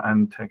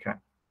and take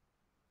care.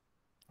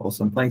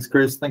 Awesome. Thanks,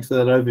 Chris. Thanks for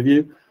that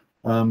overview.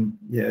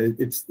 Yeah,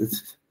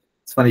 it's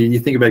funny. You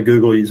think about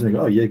Google, you think,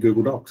 oh yeah,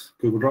 Google Docs,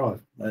 Google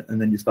Drive, and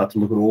then you start to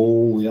look at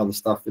all the other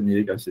stuff in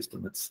the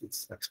ecosystem.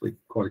 It's actually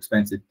quite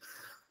expansive.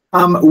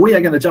 We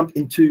are going to jump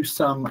into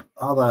some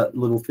other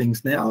little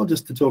things now,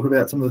 just to talk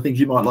about some of the things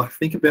you might like to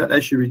think about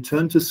as you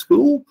return to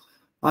school.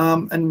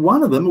 And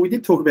one of them, we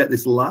did talk about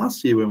this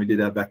last year when we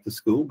did our back to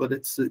school, but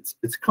it's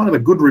kind of a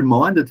good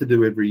reminder to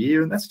do every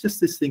year, and that's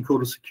just this thing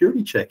called a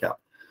security checkup.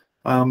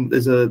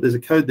 There's a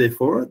code there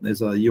for it.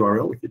 There's a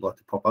URL if you'd like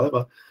to pop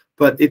over,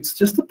 but it's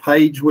just a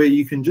page where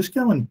you can just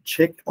go and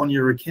check on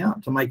your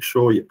account to make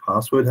sure your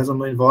password hasn't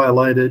been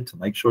violated, to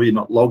make sure you're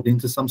not logged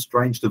into some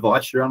strange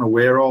device you're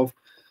unaware of.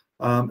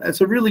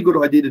 It's a really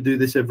good idea to do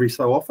this every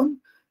so often.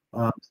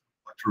 I'd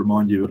like to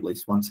remind you at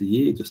least once a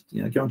year, just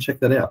go and check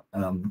that out.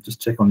 Just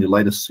check on your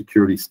latest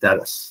security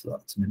status.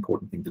 It's an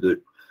important thing to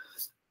do.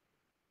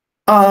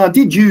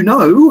 Did you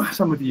know,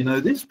 some of you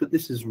know this, but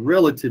this is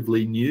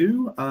relatively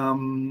new.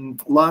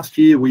 Last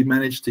year, we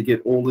managed to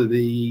get all of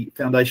the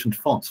foundation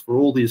fonts for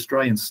all the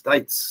Australian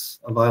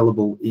states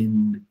available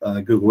in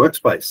Google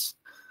Workspace.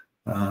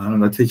 I don't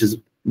know,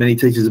 many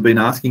teachers have been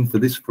asking for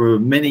this for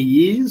many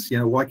years.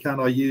 Why can't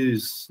I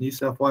use New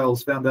South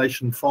Wales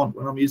foundation font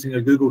when I'm using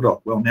a Google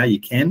Doc? Well, now you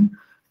can.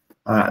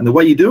 And the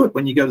way you do it,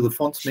 when you go to the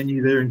fonts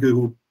menu there in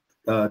Google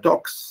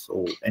Docs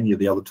or any of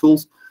the other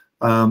tools,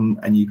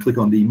 and you click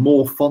on the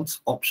More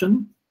Fonts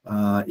option.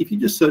 If you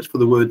just search for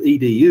the word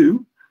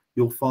EDU,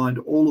 you'll find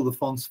all of the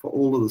fonts for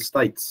all of the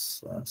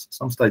states.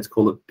 Some states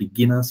call it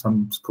beginner,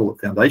 some call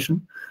it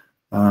foundation,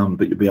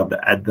 but you'll be able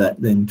to add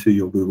that then to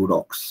your Google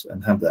Docs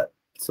and have that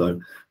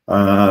So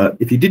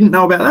if you didn't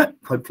know about that,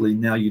 hopefully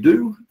now you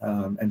do,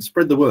 and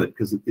spread the word,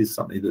 because it is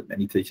something that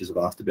many teachers have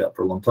asked about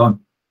for a long time.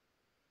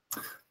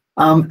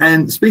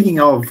 And speaking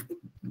of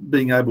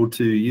being able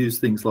to use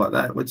things like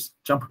that, let's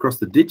jump across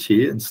the ditch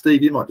here. And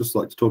Steve, you might just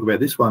like to talk about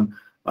this one,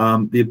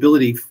 the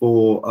ability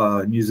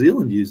for New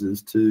Zealand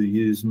users to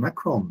use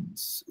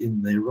macrons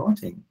in their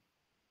writing.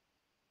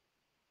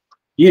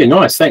 Yeah,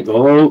 nice. Thanks.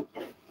 Oh,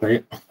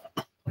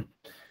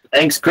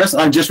 thanks, Chris.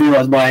 I just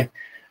realised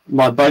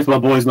both my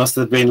boys must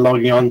have been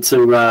logging on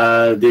to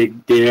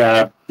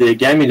their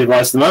gaming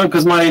device at the moment,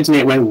 because my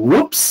internet went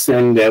whoops,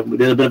 and there's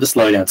a bit of a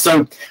slowdown.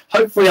 So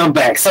hopefully I'm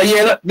back. So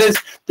yeah, look,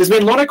 there's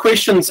been a lot of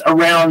questions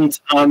around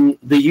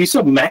the use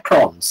of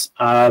macrons,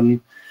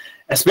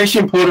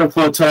 especially important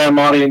for Te Reo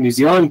Māori in New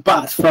Zealand,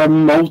 but for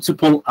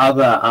multiple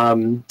other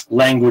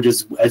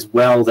languages as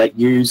well that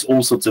use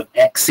all sorts of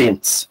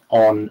accents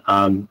on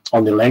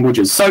their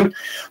languages. So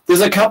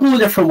there's a couple of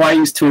different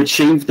ways to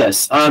achieve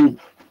this.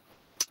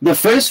 The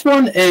first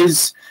one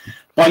is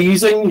by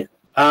using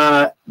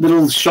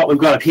little shot we've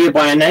got up here,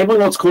 by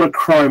enabling what's called a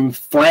Chrome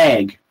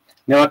flag.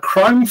 Now, a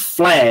Chrome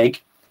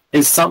flag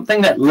is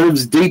something that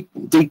lives deep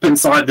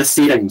inside the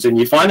settings, and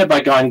you find it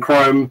by going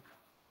Chrome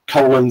 //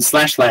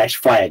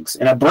 flags,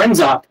 and it brings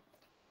up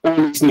all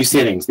these new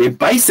settings. They're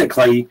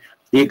basically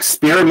the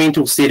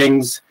experimental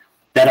settings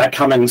that are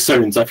coming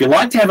soon. So if you'd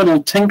like to have a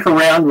little tinker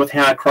around with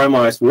how Chrome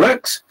OS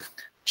works,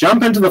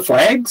 jump into the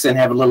flags and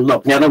have a little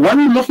look. Now, the one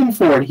you're looking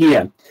for in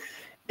here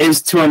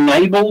is to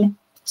enable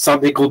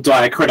something called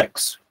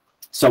diacritics.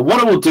 So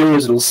what it will do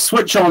is it'll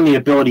switch on the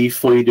ability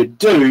for you to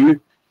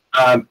do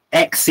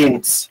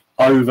accents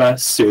over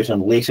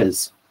certain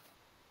letters.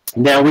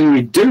 Now, when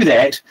you do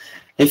that,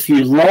 if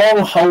you long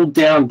hold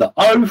down the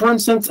O, for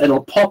instance,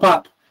 it'll pop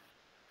up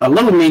a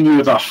little menu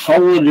with a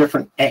whole lot of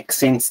different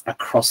accents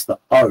across the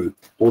O,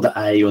 or the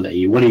A, or the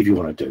E, whatever you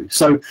want to do.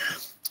 So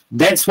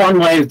that's one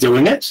way of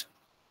doing it.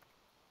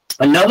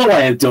 Another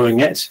way of doing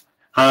it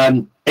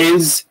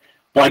is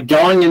by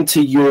going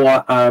into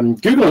your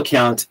Google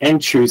account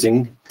and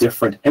choosing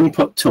different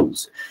input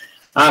tools.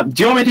 Do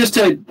you want me just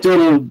to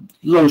do a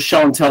little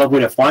show and tell of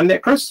where to find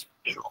that, Chris?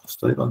 Sure,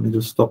 Steve. Let me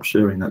just stop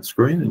sharing that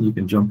screen and you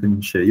can jump in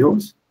and share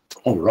yours.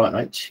 All right,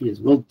 mate. Cheers.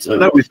 We'll do. I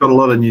know we've got a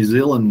lot of New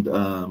Zealand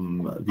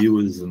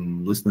viewers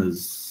and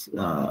listeners,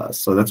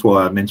 so that's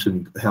why I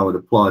mentioned how it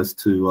applies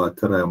to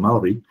Te Reo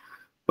Māori.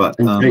 But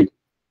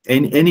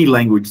any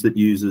language that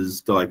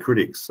uses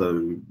diacritics,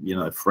 so, you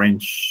know,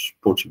 French,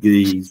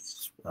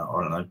 Portuguese, I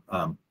don't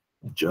know,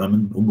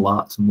 German,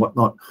 umlauts and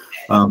whatnot,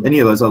 any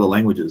of those other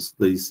languages,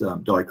 these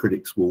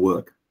diacritics will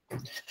work.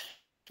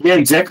 Yeah,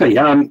 exactly.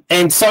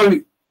 And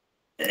so,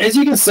 as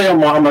you can see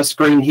on my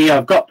screen here,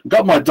 I've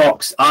got my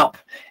docs up,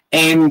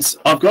 and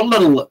I've got a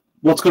little,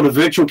 what's called a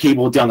virtual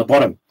keyboard down the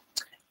bottom.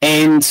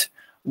 And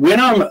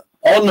when I'm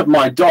on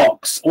my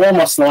docs, all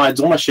my slides,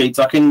 all my sheets,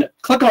 I can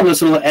click on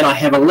this little, and I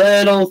have a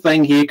little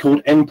thing here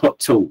called Input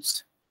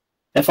Tools.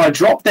 If I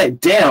drop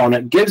that down,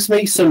 it gives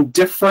me some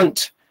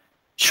different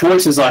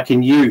choices I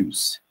can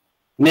use.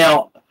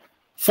 Now,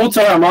 for Te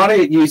Reo Māori,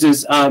 it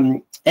uses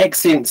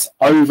accents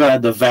over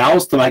the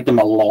vowels to make them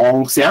a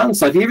long sound.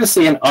 So if you ever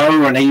see an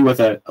O or an E with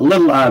a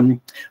little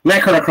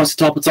macron across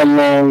the top, it's a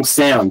long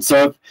sound.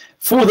 So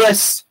for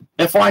this,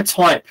 if I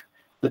type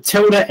the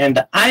tilde and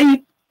the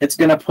A, it's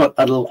going to put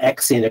a little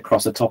accent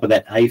across the top of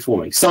that A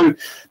for me. So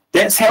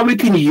that's how we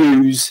can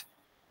use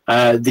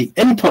the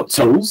input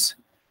tools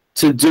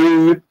to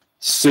do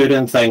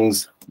certain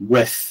things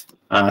with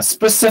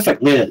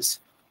specific letters.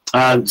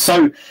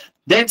 So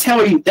that's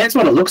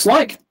what it looks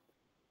like.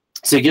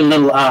 So you get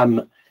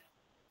a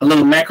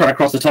little macro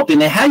across the top there.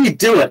 Now, how you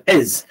do it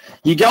is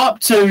you go up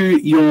to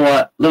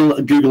your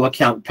little Google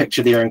account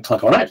picture there and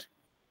click on it.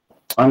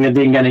 I'm then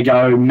going to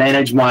go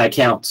manage my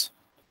accounts.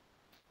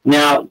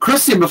 Now,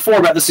 Chris said before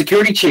about the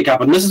security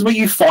checkup, and this is where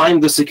you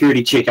find the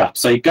security checkup.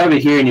 So you go over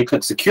here and you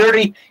click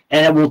security,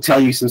 and it will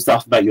tell you some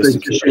stuff about your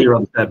security.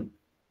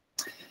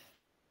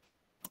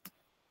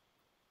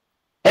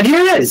 And here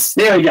it is.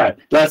 There we go.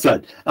 That's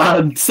it.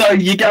 So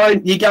you go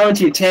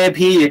into your tab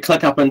here, you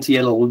click up into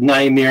your little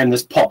name there, and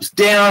this pops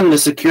down. The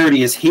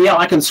security is here.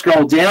 I can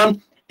scroll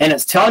down, and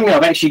it's telling me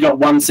I've actually got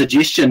one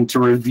suggestion to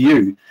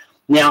review.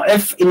 Now,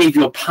 if any of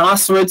your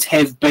passwords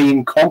have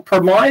been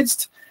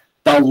compromised,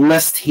 they'll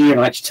list here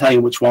and actually tell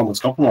you which one was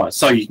compromised.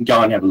 So you can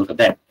go and have a look at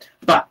that.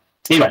 But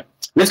anyway,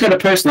 let's go to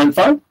personal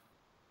info.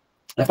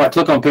 If I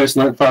click on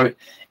personal info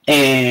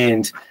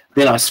and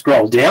then I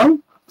scroll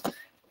down,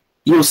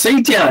 you'll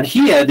see down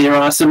here there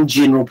are some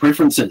general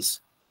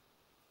preferences.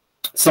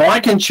 So I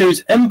can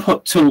choose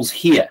input tools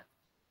here.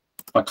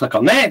 If I click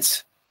on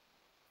that,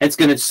 it's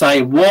going to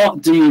say,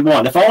 what do you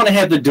want? If I want to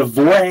have the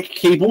Dvorak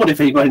keyboard, if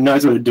anybody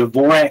knows what a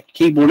Dvorak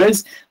keyboard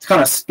is, it's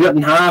kind of split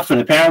in half,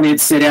 and apparently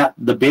it's set out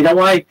the better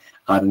way.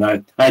 I don't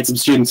know. I had some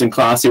students in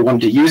class who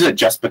wanted to use it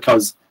just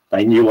because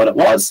they knew what it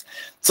was.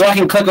 So I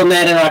can click on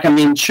that and I can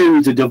then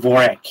choose a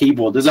Dvorak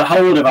keyboard. There's a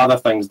whole lot of other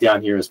things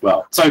down here as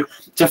well. So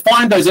to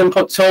find those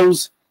input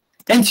tools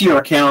into your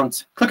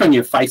account, click on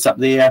your face up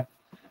there,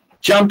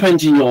 jump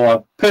into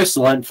your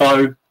personal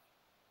info,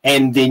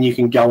 and then you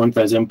can go into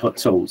those input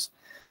tools.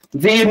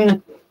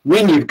 Then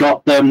when you've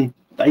got them,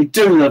 they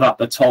do live up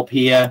the top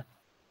here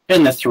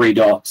in the 3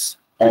 dots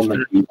on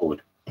the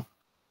keyboard.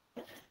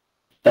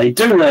 They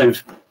do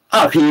live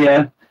up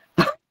here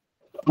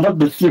on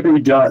the 3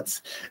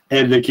 dots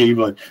in the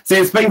keyboard. See,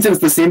 it's been since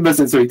December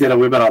since we did a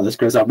webinar on this,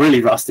 Chris. I'm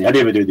really rusty. I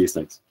never do these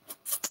things.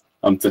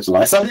 I'm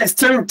digitalized. So that's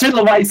two of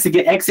the ways to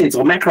get accents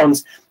or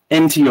macrons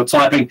into your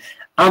typing.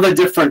 Other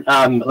different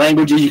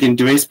languages, you can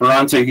do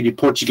Esperanto, you can do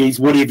Portuguese,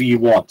 whatever you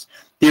want.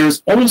 There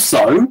is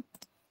also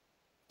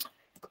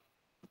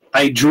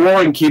a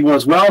drawing keyboard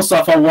as well. So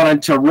if I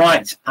wanted to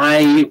write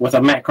A with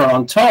a macron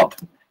on top,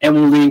 it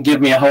will then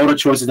give me a whole lot of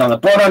choices down the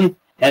bottom,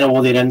 and it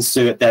will then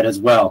insert that as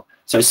well.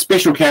 So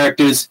special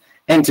characters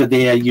into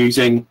there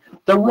using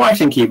the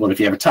writing keyboard. If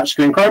you have a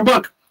touchscreen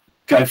Chromebook,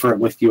 go for it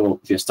with your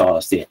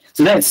stylus there.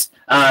 So that's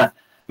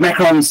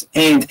macrons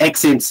and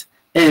accents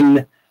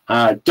in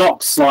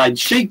docs, slide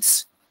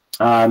sheets.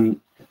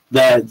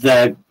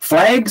 The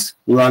flags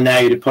will allow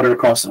you to put it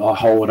across a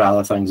whole lot of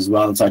other things as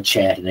well, inside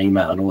chat and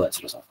email and all that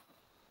sort of stuff.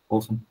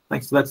 Awesome.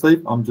 Thanks for that,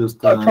 Steve. I'm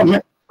just...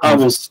 I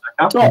will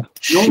stop.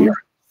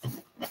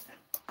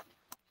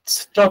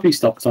 Stop.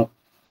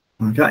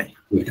 Okay.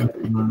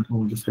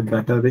 We'll just head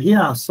back over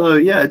here. So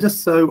yeah,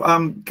 just so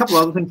a couple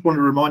of other things I wanted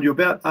to remind you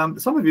about.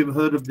 Some of you have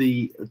heard of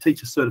the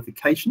teacher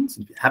certifications.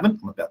 If you haven't,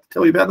 I'm about to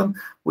tell you about them.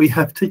 We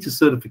have teacher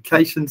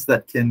certifications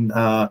that can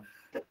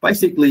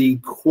basically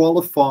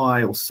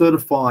qualify or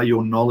certify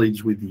your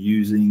knowledge with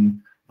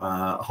using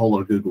a whole lot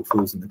of Google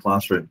tools in the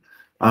classroom.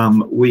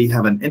 We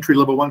have an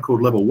entry-level one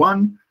called Level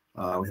 1.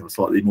 We have a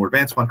slightly more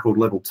advanced one called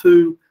Level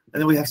 2. And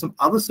then we have some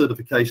other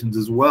certifications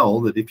as well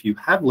that if you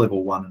have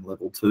Level 1 and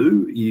Level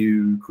 2,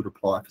 you could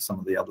apply for some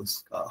of the other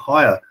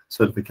higher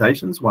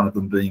certifications, one of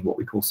them being what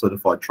we call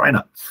Certified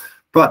Trainer.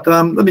 But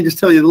let me just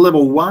tell you, the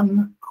Level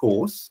 1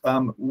 course,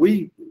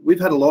 we've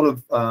had a lot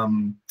of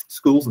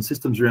schools and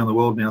systems around the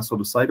world now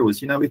sort of say to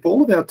us, you know, if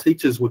all of our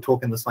teachers were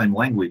talking the same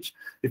language,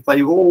 if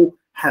they all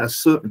had a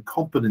certain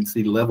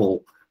competency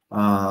level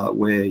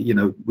where, you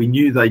know, we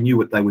knew they knew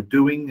what they were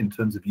doing in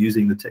terms of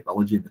using the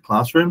technology in the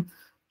classroom,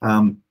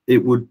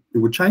 it would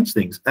change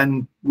things.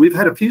 And we've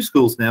had a few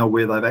schools now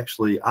where they've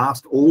actually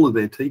asked all of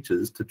their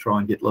teachers to try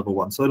and get Level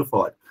 1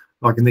 certified.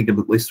 I can think of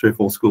at least 3 or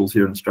 4 schools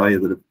here in Australia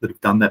that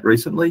have done that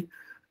recently.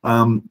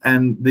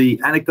 And the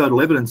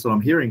anecdotal evidence that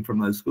I'm hearing from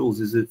those schools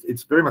is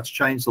it's very much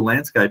changed the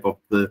landscape of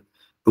the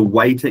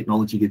way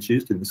technology gets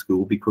used in the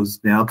school,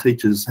 because now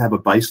teachers have a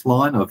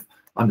baseline of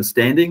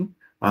understanding.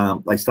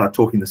 They start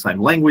talking the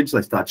same language.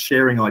 They start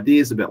sharing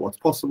ideas about what's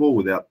possible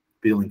without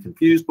feeling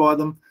confused by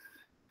them.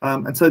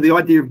 And so the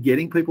idea of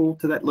getting people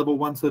to that Level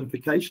 1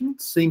 certification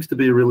seems to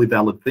be a really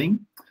valid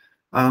thing.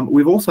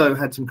 We've also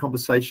had some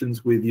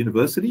conversations with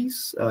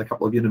universities, a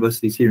couple of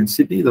universities here in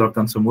Sydney that I've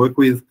done some work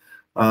with,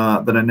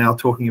 that are now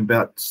talking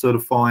about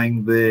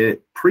certifying their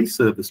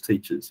pre-service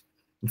teachers.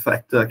 In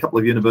fact, a couple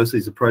of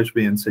universities approached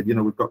me and said, you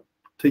know, we've got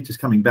teachers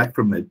coming back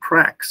from their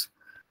pracs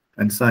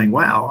and saying,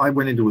 wow, I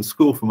went into a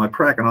school for my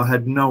prac and I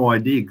had no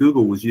idea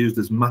Google was used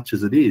as much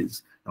as it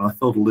is. And I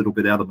felt a little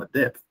bit out of my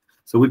depth.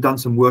 So we've done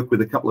some work with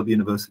a couple of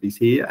universities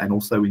here and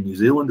also in New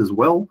Zealand as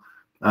well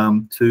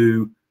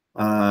to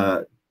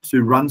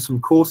run some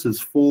courses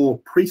for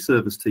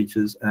pre-service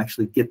teachers and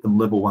actually get them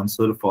Level 1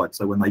 certified.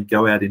 So when they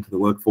go out into the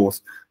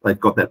workforce, they've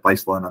got that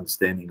baseline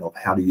understanding of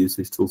how to use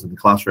these tools in the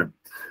classroom.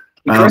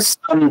 Chris,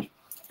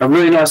 a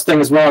really nice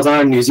thing as well as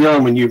in New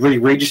Zealand, when you really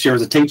register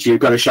as a teacher, you've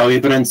got to show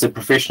evidence of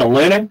professional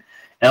learning.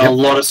 And a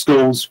lot of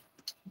schools,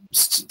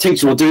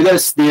 teachers will do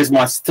this. There's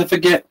my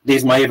certificate.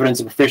 There's my evidence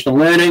of professional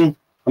learning.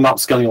 I'm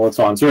upskilling all the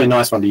time. It's a really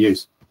nice one to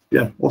use.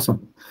 Yeah,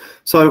 awesome.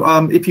 So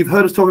if you've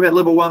heard us talk about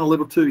Level 1 or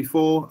Level 2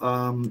 before,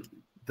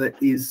 that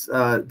is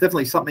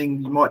definitely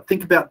something you might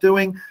think about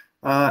doing.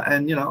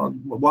 And, you know,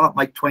 why not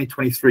make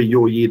 2023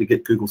 your year to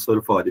get Google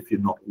certified if you're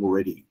not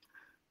already?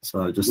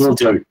 So just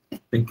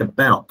think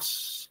about.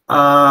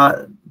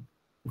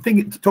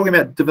 Talking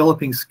about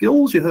developing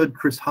skills, you heard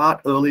Chris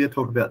Hart earlier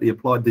talk about the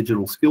Applied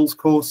Digital Skills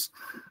course.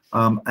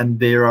 And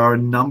there are a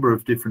number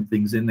of different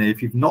things in there.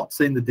 If you've not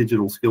seen the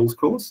Digital Skills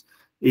course,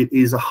 it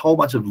is a whole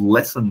bunch of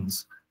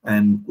lessons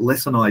and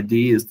lesson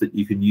ideas that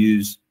you can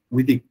use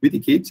with your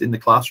kids in the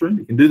classroom.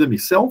 You can do them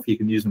yourself. You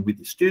can use them with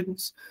your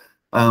students.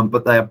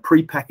 But they are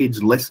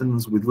pre-packaged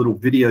lessons with little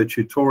video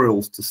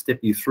tutorials to step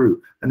you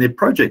through. And they're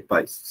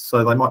project-based.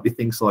 So they might be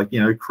things like,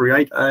 you know,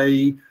 create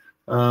a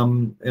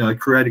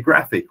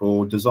graphic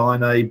or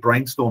design a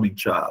brainstorming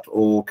chart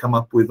or come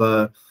up with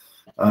a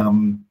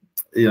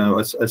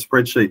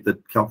spreadsheet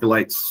that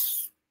calculates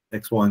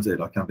X, Y, and Z.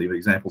 I can't think of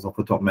examples off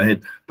the top of my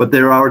head, but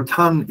there are a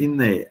ton in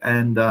there,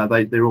 and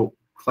they're all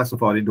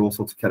classified into all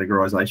sorts of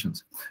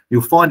categorizations.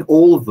 You'll find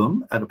all of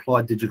them at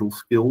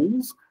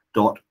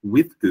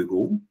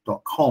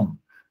applieddigitalskills.withgoogle.com,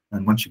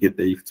 and once you get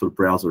there, you can sort of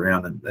browse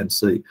around and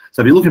see.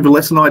 So if you're looking for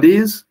lesson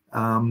ideas,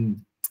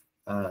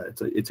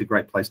 it's a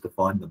great place to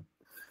find them.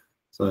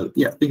 So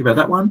yeah, think about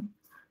that one.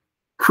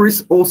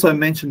 Chris also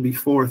mentioned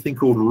before a thing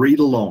called Read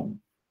Along,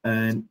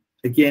 and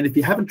again, if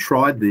you haven't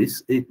tried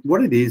this,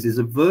 what it is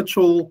a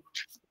virtual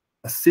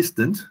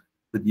assistant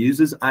that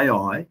uses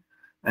AI,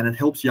 and it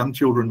helps young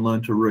children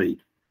learn to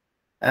read.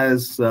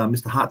 As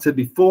Mr. Hart said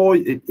before,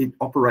 it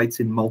operates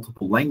in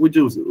multiple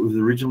languages. It was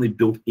originally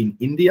built in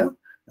India,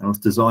 and was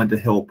designed to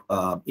help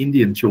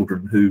Indian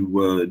children who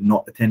were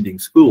not attending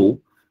school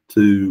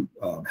to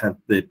have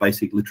their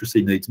basic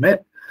literacy needs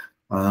met.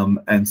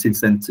 And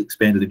since then, it's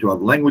expanded into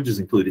other languages,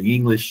 including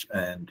English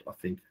and I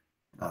think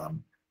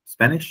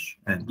Spanish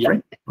and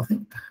French, I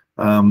think.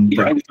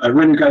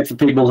 Really great for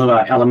people who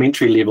are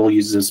elementary level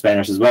users of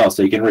Spanish as well,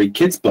 so you can read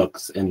kids'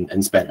 books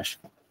in Spanish.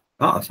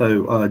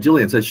 So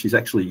Gillian says she's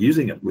actually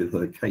using it with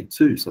her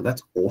K2, so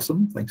that's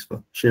awesome. Thanks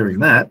for sharing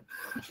that.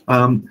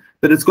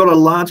 But it's got a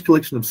large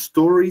collection of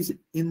stories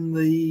in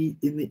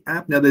the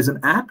app. Now there's an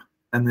app,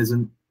 and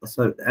and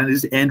it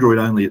is Android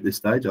only at this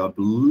stage. I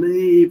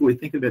believe we're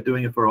thinking about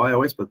doing it for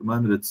iOS, but at the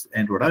moment it's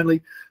Android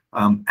only.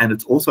 And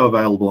it's also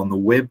available on the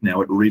web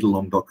now at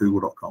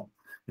readalong.google.com,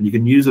 and you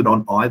can use it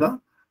on either.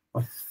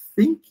 I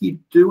think you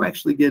do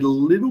actually get a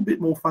little bit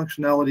more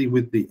functionality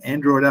with the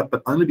Android app,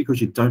 but only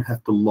because you don't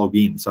have to log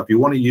in. So if you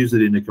want to use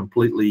it in a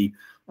completely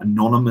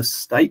anonymous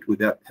state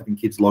without having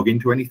kids log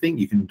into anything,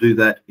 you can do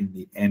that in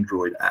the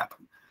Android app.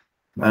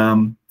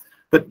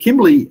 But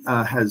Kimberly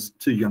has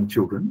 2 young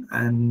children,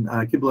 and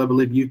Kimberly, I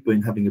believe you've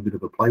been having a bit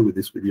of a play with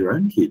this with your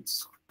own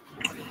kids.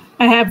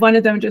 I have. One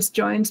of them just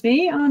joined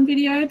me on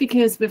video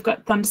because we've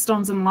got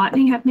thunderstorms and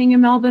lightning happening in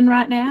Melbourne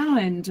right now,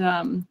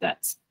 and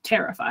that's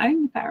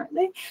terrifying,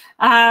 apparently.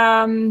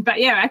 But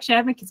yeah, actually I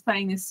have my kids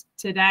playing this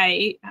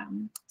today.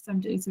 So I'm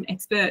doing some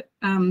expert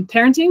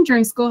parenting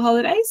during school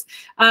holidays.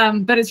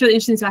 But it's really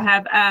interesting. So I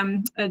have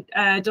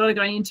a daughter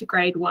going into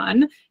grade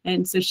 1,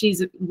 and so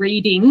she's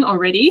reading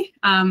already.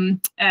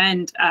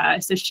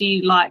 So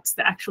she likes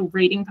the actual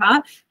reading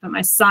part. But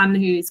my son,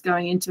 who's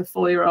going into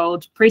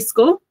 4-year-old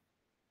preschool,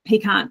 he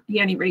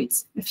only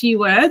reads a few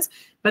words,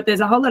 but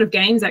there's a whole lot of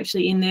games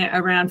actually in there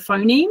around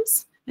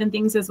phonemes and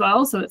things as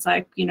well. So it's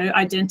like,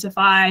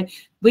 identify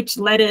which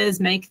letters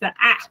make the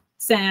ah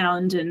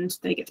sound, and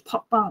they get to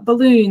pop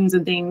balloons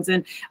and things.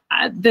 And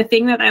the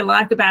thing that I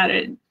like about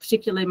it,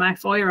 particularly my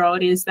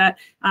 4-year-old, is that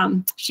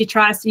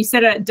you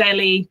set a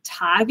daily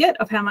target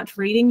of how much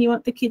reading you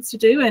want the kids to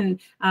do, and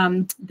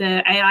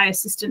the AI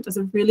assistant does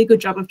a really good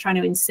job of trying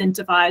to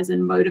incentivize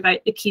and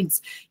motivate the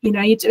kids.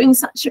 You're doing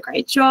such a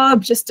great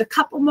job, just a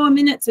couple more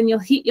minutes and you'll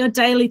hit your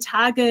daily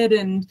target.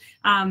 And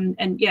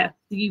yeah,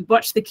 you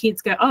watch the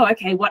kids go, oh,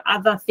 okay, what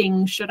other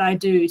things should I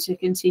do to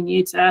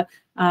continue to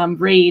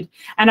read?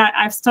 And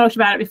I've talked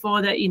about it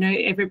before that,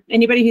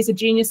 anybody who's a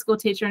junior school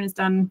teacher and has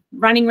done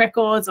running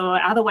records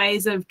or other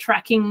ways of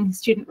tracking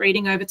student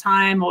reading over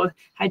time, or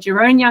had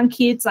your own young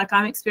kids like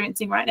I'm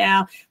experiencing right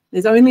now,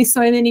 there's only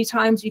so many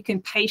times you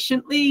can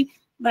patiently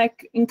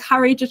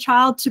encourage a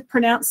child to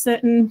pronounce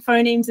certain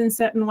phonemes in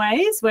certain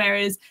ways,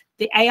 whereas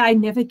the AI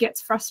never gets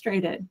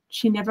frustrated.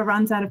 She never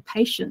runs out of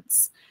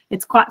patience.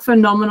 It's quite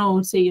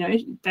phenomenal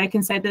to, they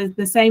can say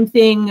the same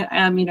thing,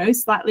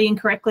 slightly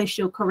incorrectly.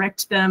 She'll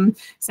correct them,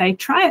 say,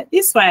 try it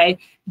this way.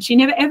 And she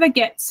never ever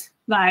gets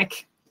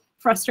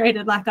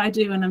frustrated like I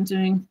do when I'm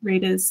doing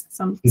readers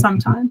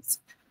sometimes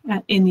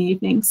in the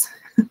evenings.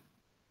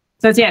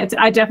 So yeah,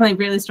 I definitely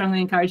really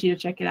strongly encourage you to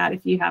check it out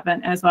if you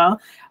haven't as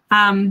well.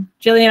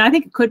 Gillian, I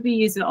think it could be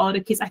used with older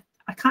kids.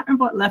 I can't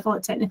remember what level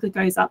it technically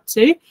goes up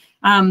to,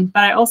 but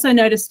I also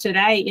noticed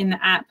today in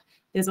the app,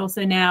 there's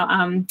also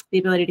now the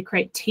ability to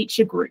create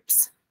teacher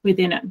groups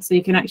within it. So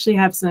you can actually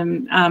have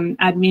some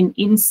admin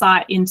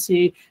insight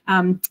into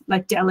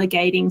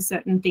delegating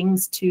certain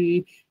things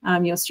to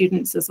your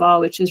students as well,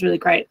 which is really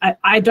great.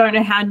 I don't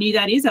know how new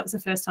that is. That was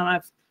the first time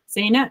I've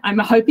seen it. I'm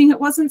hoping it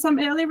wasn't some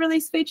early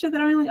release feature that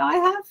only I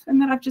have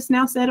and that I've just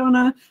now said on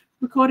a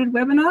recorded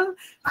webinar.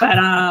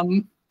 But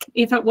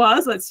if it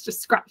was, let's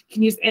just scrap.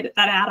 Can you just edit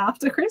that out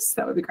after, Chris?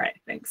 That would be great.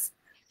 Thanks.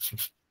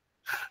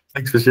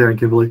 Thanks for sharing,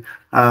 Kimberly.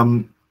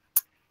 I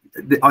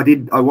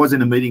was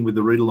in a meeting with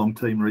the Read Along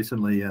team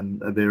recently,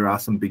 and there are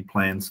some big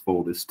plans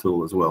for this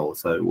tool as well.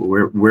 So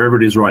wherever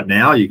it is right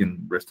now, you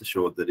can rest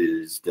assured that it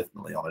is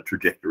definitely on a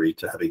trajectory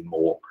to having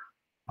more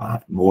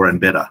and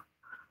better.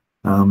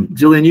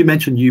 Gillian, you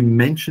mentioned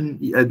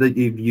that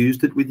you've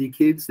used it with your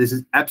kids. There's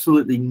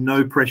absolutely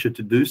no pressure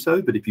to do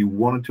so, but if you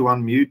wanted to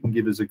unmute and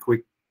give us a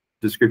quick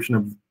description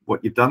of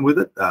what you've done with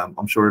it,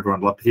 I'm sure everyone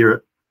would love to hear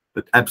it,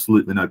 but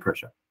absolutely no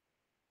pressure.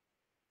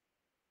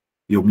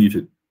 You're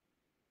muted.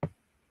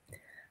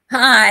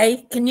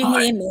 Hi, can you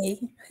hear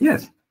me?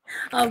 Yes.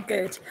 Oh,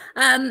 good.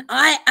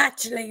 I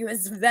actually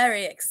was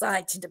very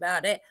excited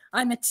about it.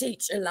 I'm a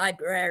teacher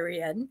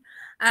librarian,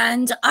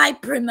 and I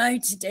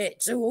promoted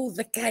it to all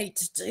the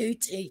K-2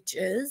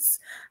 teachers,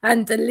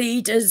 and the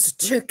leaders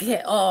took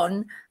it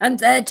on, and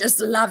they're just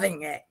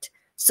loving it.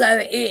 So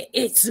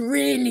it's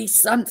really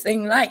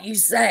something, like you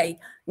say,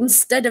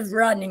 instead of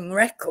running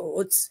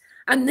records,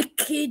 and the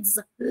kids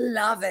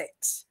love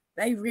it.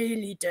 They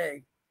really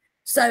do.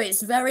 So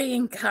it's very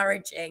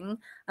encouraging.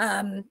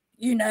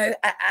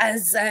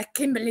 As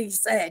Kimberly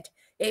said,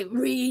 it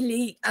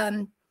really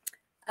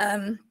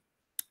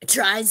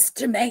tries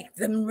to make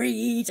them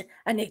read,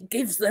 and it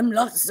gives them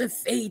lots of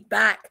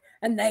feedback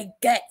and they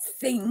get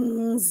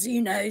things,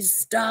 you know,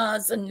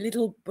 stars and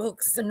little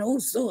books and all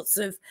sorts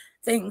of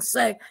things.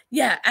 So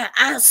yeah, at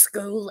our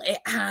school, it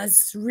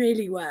has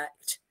really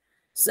worked.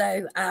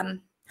 So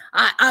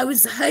I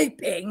was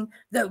hoping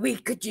that we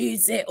could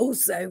use it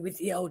also with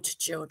the older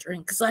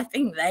children, because I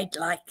think they'd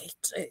like it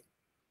too.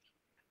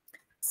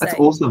 That's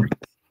awesome.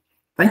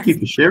 Thank you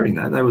for sharing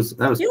that. That was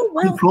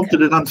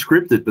unprompted and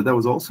unscripted, but that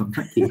was awesome.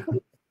 Thank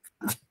you.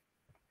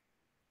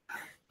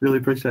 Really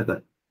appreciate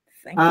that.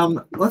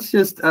 Let's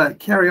just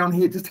carry on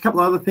here. Just a couple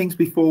of other things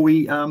before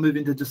we move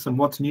into just some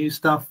what's new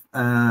stuff,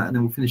 and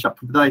then we'll finish up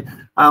for the day.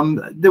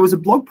 There was a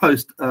blog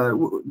post.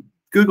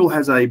 Google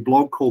has a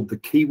blog called The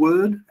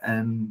Keyword,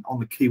 and on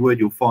The Keyword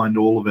you'll find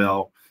all of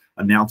our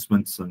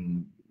announcements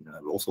and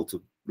all sorts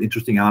of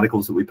interesting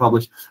articles that we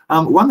publish.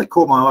 One that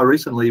caught my eye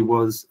recently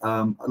was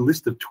a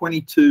list of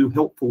 22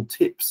 helpful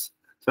tips.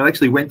 So I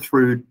actually went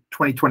through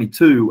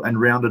 2022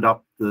 and rounded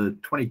up the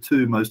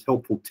 22 most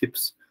helpful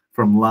tips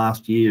from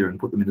last year and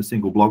put them in a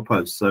single blog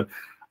post. So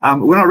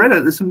when I read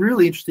it, there's some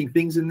really interesting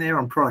things in there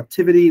on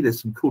productivity.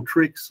 There's some cool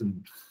tricks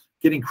and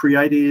getting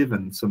creative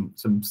and some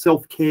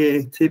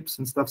self-care tips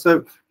and stuff.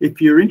 So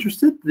if you're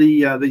interested,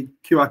 the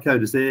QR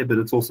code is there, but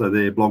it's also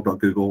there,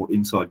 blog.google,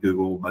 inside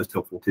Google, most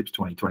helpful tips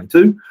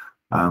 2022,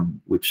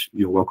 which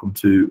you're welcome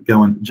to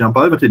go and jump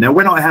over to. Now,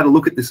 when I had a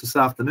look at this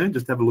afternoon,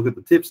 just have a look at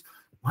the tips,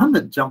 one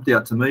that jumped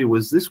out to me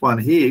was this one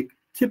here,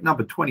 tip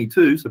number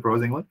 22,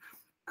 surprisingly,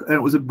 and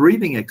it was a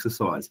breathing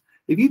exercise.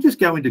 If you just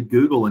go into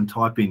Google and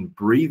type in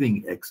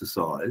breathing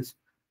exercise,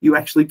 you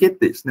actually get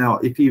this. Now,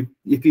 if you've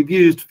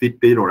used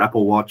Fitbit or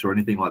Apple Watch or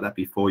anything like that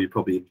before, you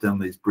probably have done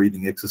these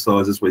breathing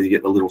exercises where you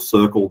get the little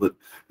circle that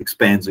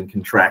expands and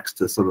contracts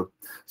to sort of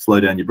slow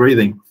down your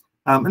breathing.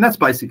 And that's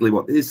basically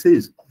what this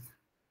is.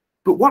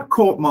 But what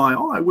caught my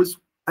eye was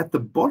at the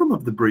bottom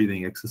of the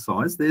breathing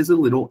exercise, there's a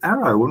little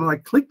arrow. When I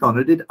clicked on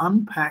it, it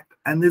unpacked,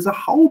 and there's a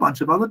whole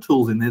bunch of other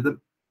tools in there that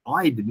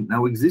I didn't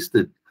know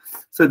existed.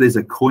 So there's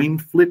a coin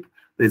flip,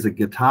 there's a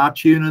guitar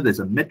tuner, there's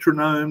a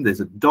metronome, there's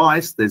a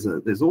dice, there's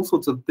all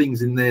sorts of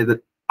things in there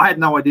that I had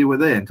no idea were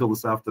there until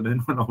this afternoon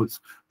when I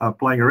was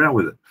playing around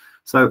with it.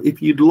 So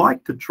if you'd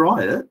like to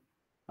try it,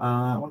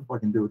 I wonder if I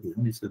can do it here.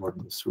 Let me see if I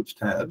can just switch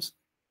tabs.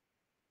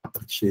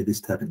 Let's share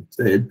this tab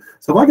instead.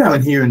 So if I go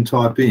in here and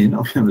type in,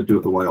 I'm going to do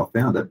it the way I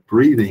found it,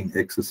 breathing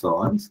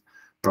exercise,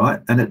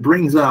 right? And it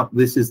brings up,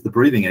 this is the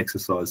breathing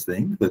exercise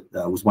thing that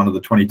was one of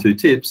the 22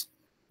 tips.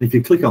 If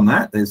you click on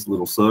that, there's a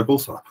little circle.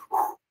 So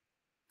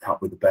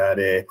out with the bad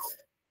air,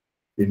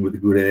 in with the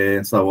good air,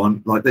 and so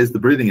on. Like there's the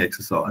breathing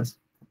exercise.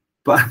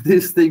 But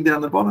this thing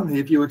down the bottom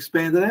here, if you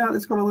expand it out,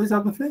 it's got all these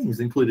other things,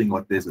 including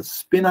like there's a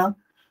spinner.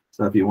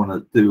 So if you want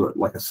to do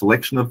like a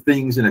selection of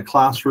things in a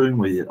classroom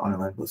where you, I don't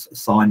know,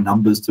 assign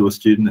numbers to a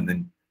student and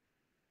then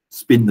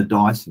spin the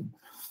dice and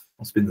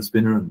I'll spin the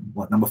spinner and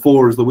like number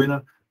 4 is the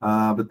winner.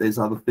 But there's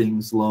other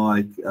things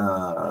like, you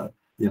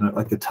know,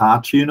 a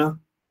guitar tuner.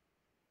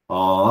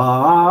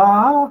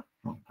 Oh,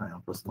 hang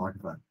on, press the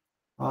microphone.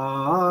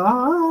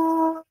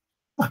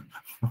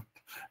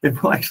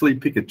 It will actually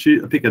pick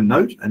a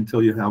note and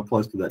tell you how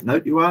close to that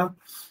note you are.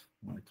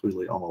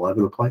 Clearly, I'm all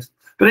over the place.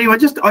 But anyway,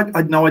 I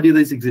had no idea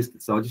these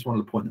existed, so I just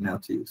wanted to point them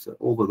out to you. So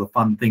all of the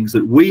fun things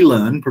that we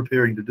learn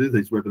preparing to do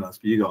these webinars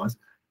for you guys,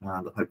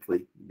 that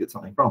hopefully you get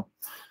something from.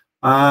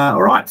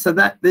 All right, so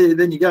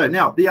then you go.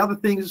 Now, the other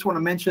thing I just want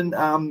to mention,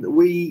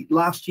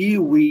 last year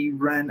we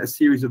ran a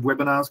series of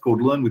webinars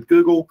called Learn with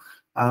Google.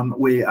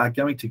 We are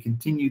going to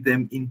continue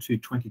them into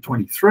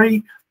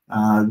 2023.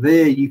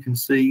 There you can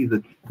see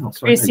that. Oh,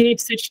 sorry,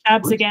 switch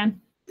tabs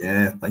again.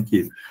 Yeah, thank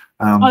you.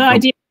 I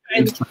did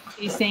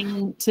you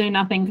sing to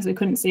nothing because we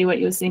couldn't see what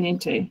you were singing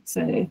to,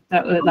 so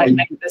that would like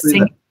make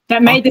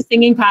the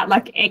singing part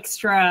like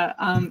extra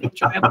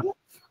enjoyable.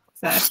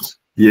 So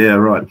yeah,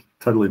 right.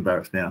 Totally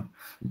embarrassed now.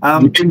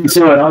 You didn't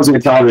see it. I was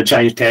going to tell you to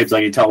change tabs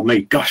like you told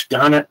me. Gosh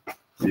darn it.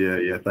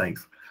 Yeah,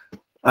 thanks.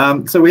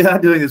 So we are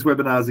doing these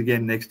webinars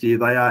again next year.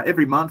 They are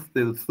every month.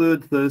 They're the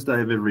third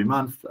Thursday of every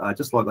month,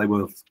 just like they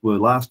were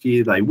last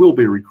year. They will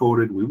be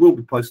recorded. We will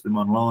be posting them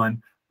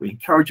online. We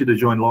encourage you to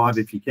join live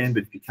if you can,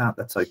 but if you can't,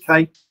 that's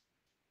okay.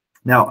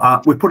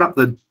 Now, we put up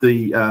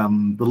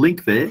the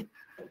link there.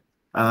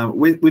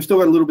 We've still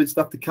got a little bit of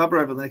stuff to cover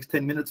over the next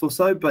 10 minutes or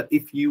so, but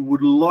if you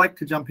would like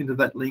to jump into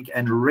that link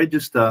and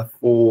register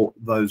for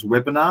those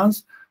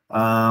webinars,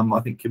 I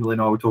think Kimberly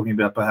and I were talking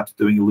about perhaps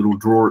doing a little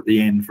draw at the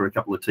end for a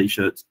couple of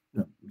T-shirts,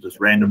 just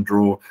random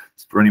draw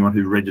for anyone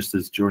who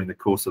registers during the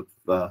course of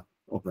the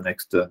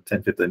next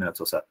 10, 15 minutes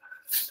or so.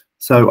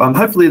 So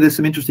hopefully there's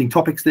some interesting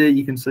topics there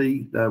you can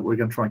see we're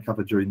going to try and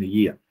cover during the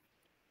year.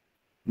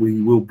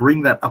 We will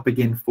bring that up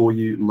again for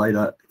you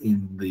later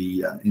in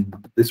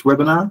this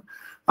webinar.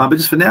 But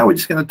just for now, we're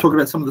just going to talk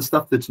about some of the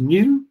stuff that's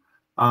new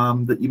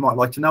that you might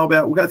like to know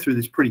about. We'll go through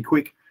this pretty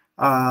quick.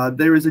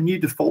 There is a new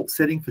default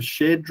setting for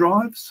shared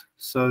drives.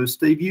 So,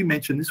 Steve, you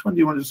mentioned this one. Do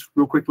you want to just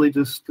real quickly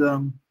just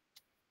tell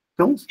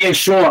us? Yeah,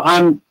 sure.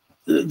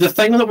 The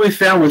thing that we've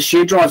found with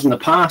shared drives in the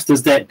past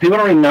is that people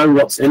don't really know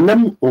what's in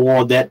them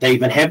or that they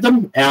even have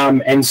them.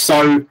 And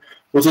so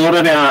with a lot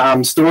of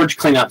our storage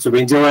cleanups we've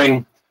been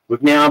doing,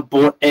 we've now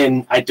brought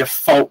in a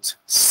default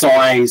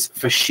size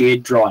for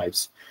shared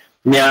drives.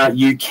 Now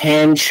you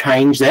can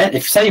change that.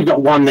 If say you've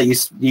got one that you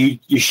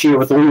share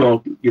with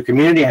all your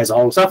community, has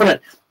all stuff in it,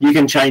 you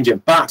can change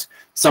it. But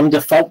some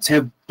defaults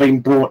have been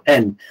brought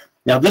in.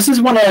 Now this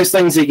is one of those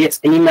things that gets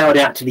emailed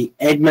out to the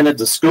admin of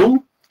the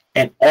school,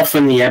 and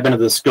often the admin of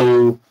the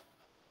school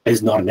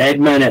is not an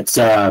admin, it's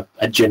a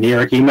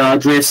generic email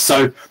address.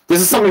 So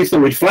this is something that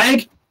we'd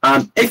flag.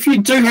 If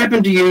you do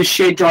happen to use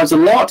shared drives a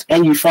lot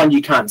and you find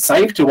you can't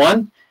save to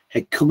one,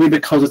 it could be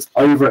because it's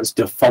over its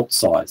default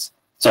size.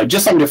 So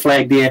just something to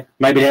flag there.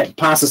 Maybe that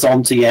pass this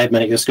on to your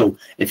admin at your school.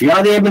 If you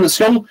are the admin of the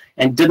school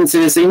and didn't see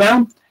this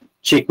email,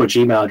 check which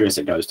email address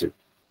it goes to.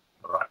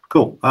 All right,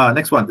 cool.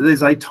 Next one.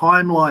 There's a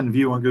timeline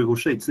view on Google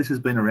Sheets. This has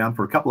been around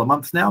for a couple of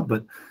months now,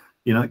 but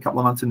you know, a couple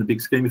of months in the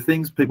big scheme of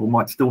things, people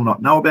might still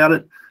not know about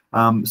it.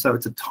 So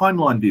it's a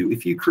timeline view.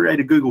 If you create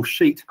a Google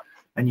Sheet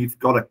and you've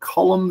got a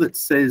column that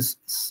says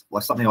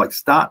like something like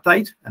start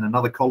date and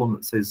another column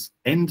that says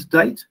end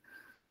date,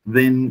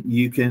 then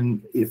you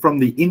can, from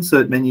the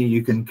insert menu,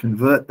 you can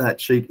convert that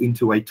sheet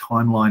into a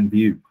timeline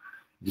view.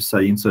 Just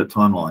say insert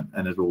timeline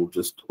and it'll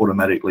just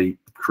automatically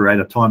create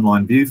a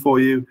timeline view for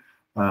you.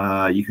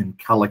 You can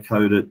color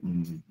code it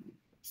and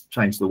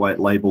change the way it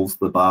labels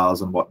the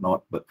bars and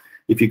whatnot. But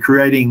if you're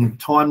creating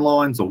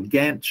timelines or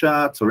Gantt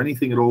charts or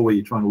anything at all where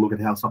you're trying to look at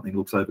how something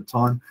looks over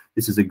time,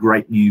 this is a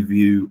great new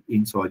view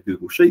inside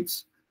Google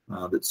Sheets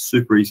that's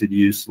super easy to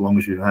use as long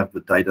as you have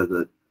the data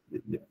that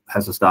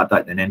has a start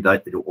date and an end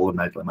date. It'll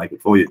automatically make it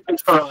for you.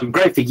 It's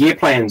great for year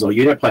plans or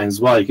unit plans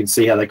as well. You can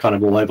see how they kind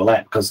of all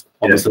overlap because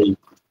obviously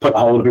put a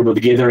whole lot of people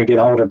together and get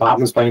a whole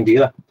departments playing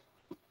together.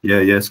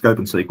 Yeah, scope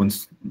and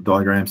sequence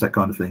diagrams, that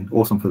kind of thing.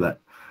 Awesome for that.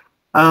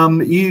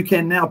 You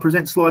can now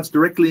present slides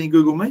directly in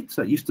Google Meet.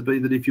 So it used to be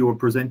that if you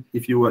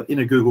were in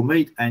a Google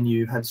Meet and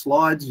you had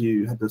slides,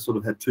 you had to sort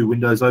of have two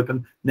windows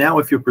open. Now,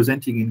 if you're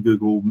presenting in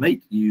Google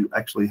Meet, you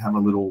actually have a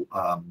little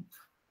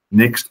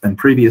next and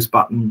previous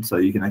button, so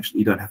you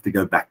don't have to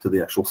go back to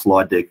the actual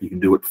slide deck. You can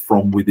do it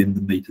from within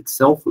the Meet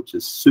itself, which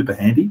is super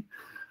handy.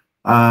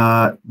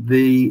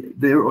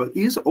 There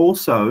is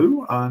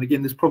also, and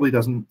again, this probably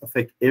doesn't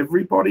affect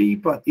everybody,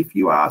 but if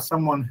you are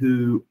someone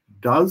who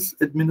does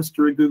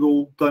administer a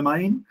Google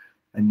domain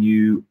and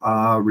you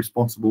are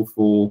responsible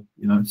for,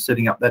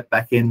 setting up that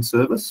back-end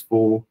service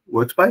for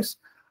Workspace,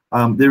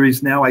 there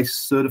is now a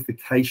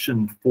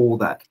certification for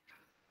that.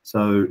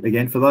 So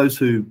again, for those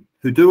who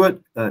do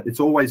it, it's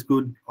always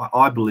good.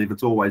 I believe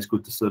it's always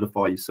good to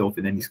certify yourself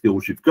in any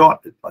skills you've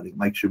got. I think it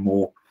makes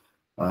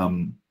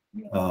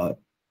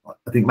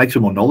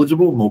you more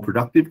knowledgeable, more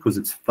productive because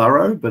it's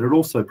thorough, but it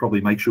also probably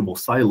makes you more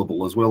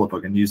saleable as well, if I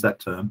can use that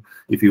term.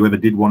 If you ever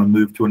did want to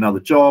move to another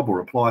job or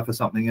apply for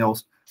something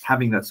else,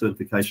 having that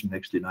certification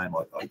next to your name,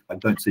 I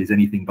don't see as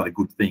anything but a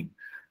good thing.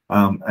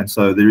 And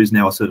so there is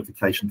now a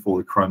certification for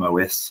the Chrome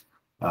OS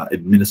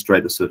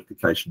administrator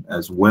certification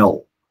as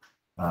well.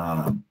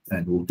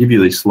 And we'll give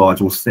you these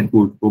slides.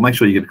 We'll make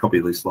sure you get a copy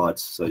of these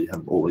slides so you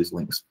have all these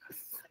links.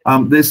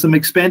 There's some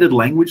expanded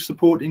language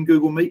support in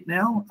Google Meet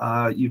now.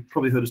 You've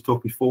probably heard us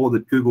talk before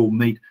that Google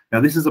Meet, now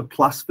this is a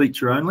Plus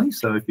feature only,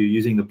 so if you're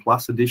using the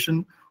Plus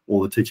edition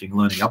or the Teaching and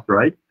Learning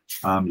upgrade,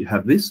 you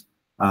have this.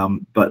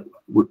 But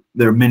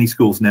there are many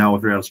schools now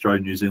throughout Australia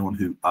and New Zealand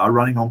who are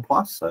running on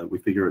Plus, so we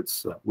figure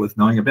it's worth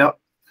knowing about.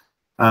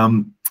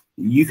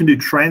 You can do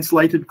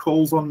translated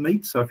calls on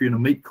Meet. So if you're in a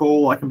Meet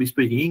call, I can be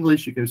speaking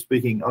English, you can be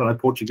speaking, I don't know,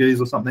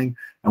 Portuguese or something,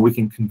 and we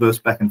can converse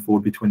back and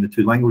forth between the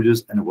two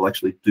languages, and it will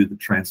actually do the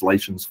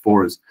translations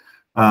for us.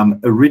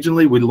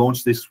 Originally, we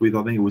launched this with,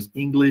 I think it was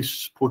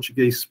English,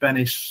 Portuguese,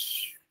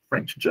 Spanish,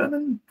 French,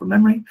 German, from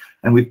memory,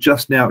 and we've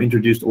just now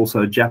introduced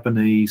also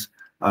Japanese,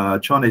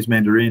 Chinese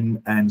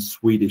Mandarin, and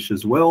Swedish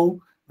as well.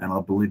 And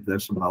I believe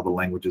there's some other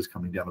languages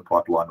coming down the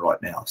pipeline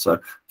right now. So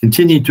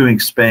continue to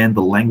expand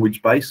the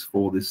language base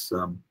for this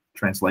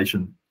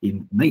translation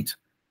in Meet.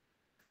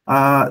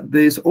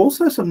 There's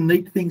also some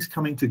neat things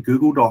coming to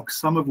Google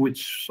Docs, some of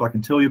which I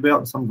can tell you about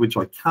and some of which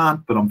I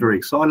can't, but I'm very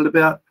excited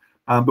about.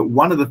 But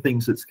one of the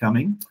things that's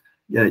coming,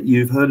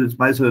 you've heard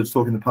us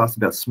talk in the past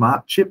about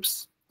smart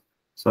chips.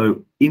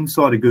 So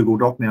inside a Google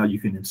Doc now, you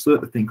can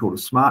insert a thing called a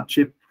smart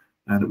chip.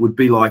 And it would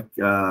be like,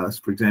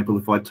 for example,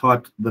 if I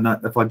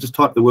just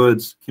typed the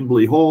words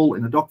Kimberley Hall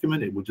in a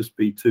document, it would just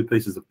be two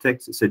pieces of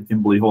text that said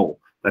Kimberley Hall.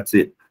 That's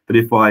it. But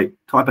if I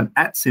type an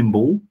 @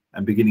 symbol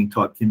and beginning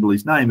type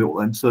Kimberley's name, it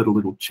will insert a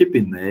little chip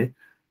in there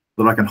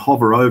that I can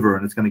hover over,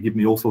 and it's going to give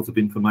me all sorts of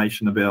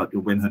information about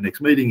when her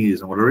next meeting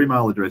is and what her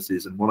email address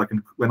is and when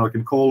I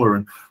can call her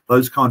and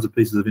those kinds of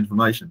pieces of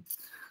information.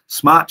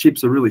 Smart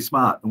chips are really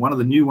smart. And one of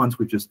the new ones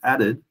we've just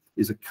added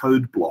is a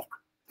code block.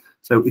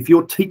 So if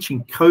you're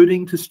teaching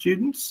coding to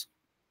students,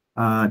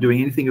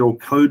 doing anything at all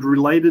code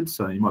related,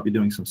 so you might be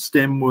doing some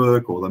STEM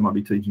work or they might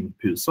be teaching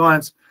computer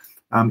science,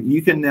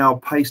 you can now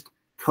paste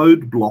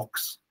code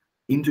blocks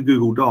into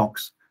Google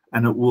Docs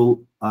and it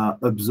will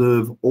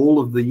observe all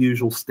of the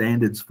usual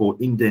standards for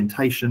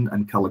indentation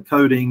and color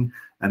coding,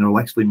 and it will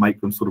actually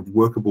make them sort of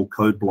workable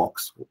code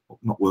blocks.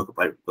 Not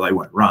workable, they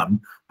won't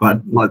run,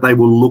 but like they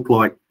will look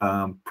like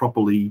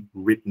properly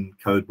written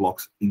code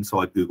blocks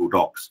inside Google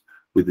Docs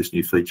with this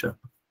new feature.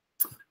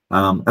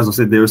 As I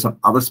said, there are some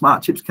other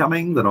smart chips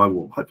coming that I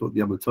will hopefully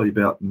be able to tell you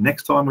about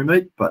next time we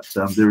meet, but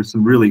there is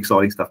some really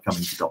exciting stuff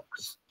coming to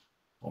Docs.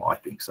 Well, I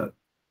think so.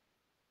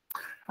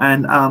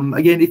 And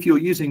again, if you're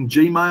using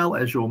Gmail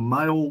as your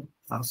mail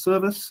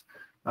service,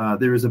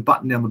 there is a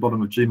button down the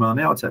bottom of Gmail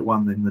now. It's that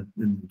one in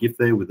the GIF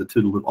there with the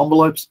two little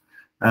envelopes.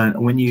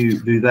 And when you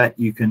do that,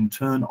 you can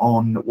turn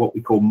on what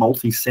we call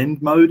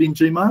multi-send mode in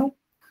Gmail.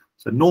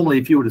 So normally,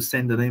 if you were to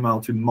send an email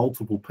to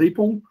multiple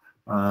people,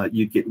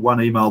 you'd get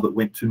one email that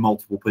went to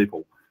multiple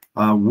people.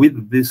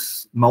 With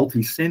this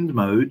multi-send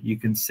mode, you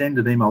can send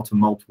an email to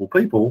multiple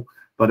people,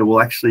 but it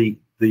will actually,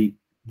 the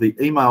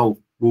email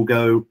will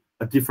go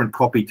a different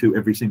copy to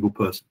every single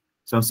person.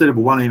 So instead of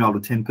one email to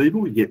 10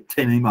 people, you get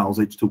 10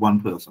 emails each to one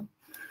person.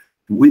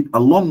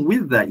 Along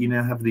with that, you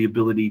now have the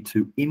ability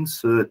to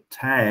insert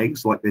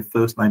tags like their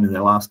first name and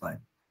their last name.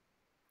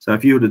 So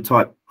if you were to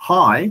type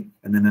hi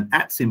and then an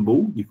 @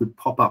 symbol, you could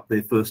pop up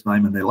their first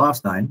name and their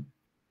last name.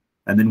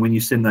 And then when you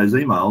send those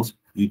emails,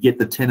 you get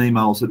the 10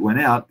 emails that went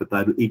out, but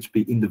they'd each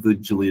be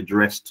individually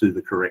addressed to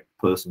the correct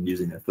person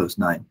using their first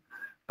name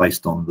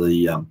based on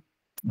the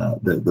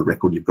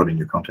record you've got in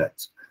your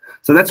contacts.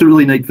 So that's a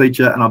really neat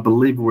feature, and I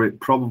believe we're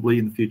probably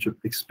in the future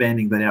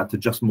expanding that out to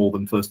just more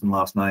than first and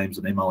last names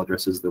and email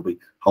addresses. There'll be a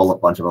whole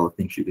bunch of other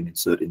things you can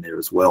insert in there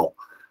as well.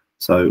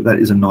 So that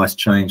is a nice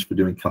change for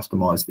doing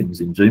customized things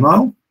in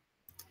Gmail.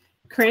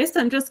 Chris,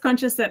 I'm just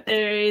conscious that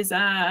there is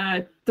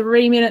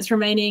 3 minutes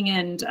remaining,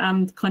 and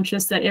I'm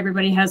conscious that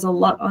everybody has a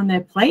lot on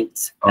their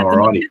plate.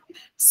 Alrighty.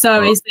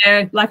 So is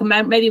there like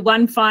maybe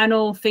one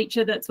final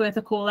feature that's worth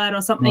a call out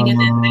or something, and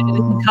then maybe we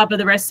can cover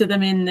the rest of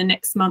them in the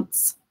next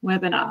month's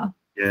webinar?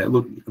 Yeah,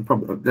 look,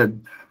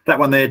 that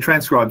one there,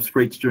 transcribe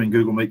speech during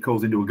Google Meet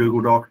calls into a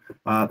Google Doc.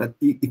 That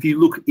if you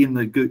look in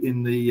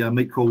the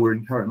Meet call we're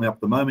in currently up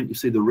at the moment, you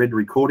see the red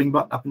recording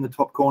button up in the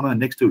top corner, and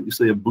next to it you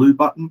see a blue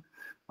button.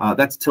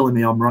 That's telling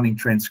me I'm running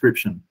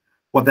transcription.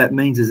 What that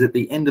means is at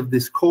the end of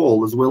this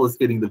call, as well as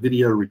getting the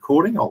video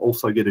recording, I'll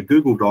also get a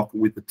Google Doc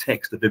with the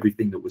text of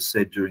everything that was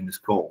said during this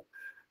call.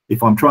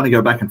 If I'm trying to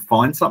go back and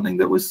find something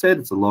that was said,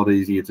 it's a lot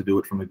easier to do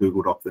it from a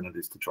Google Doc than it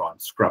is to try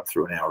and scrub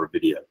through an hour of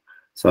video.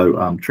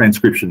 So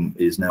transcription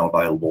is now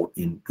available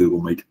in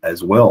Google Meet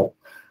as well.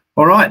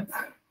 All right.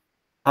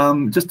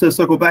 Just to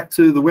circle back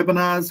to the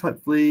webinars,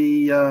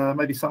 hopefully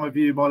maybe some of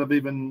you might have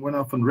even went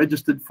off and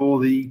registered for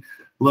the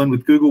Learn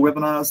with Google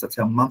webinars. That's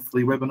our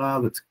monthly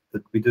webinar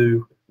that we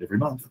do every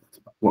month.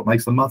 That's what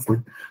makes them monthly.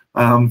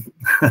 I'm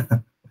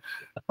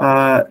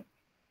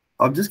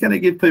just going to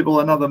give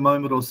people another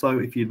moment or so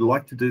if you'd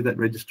like to do that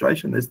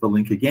registration. There's the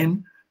link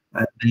again.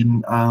 And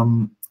then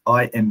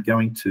I am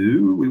going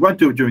to, we won't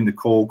do it during the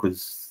call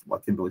because,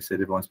 like Kimberly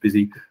said, everyone's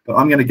busy, but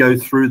I'm going to go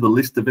through the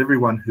list of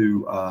everyone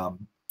who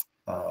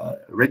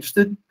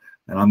registered,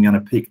 and I'm going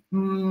to pick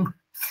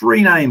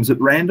 3 names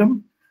at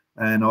random,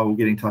 and I will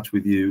get in touch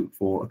with you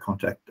for a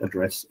contact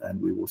address,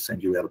 and we will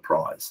send you out a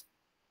prize.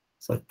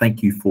 So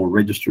thank you for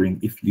registering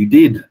if you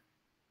did.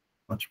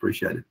 Much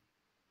appreciated.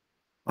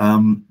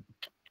 And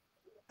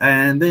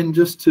then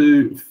just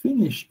to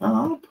finish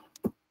up,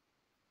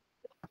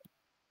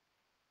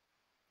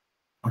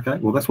 okay,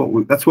 well, that's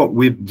what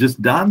we've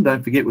just done.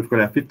 Don't forget, we've got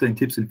our 15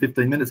 tips in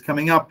 15 minutes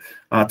coming up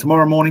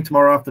tomorrow morning,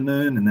 tomorrow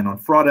afternoon, and then on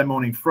Friday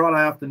morning,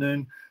 Friday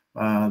afternoon,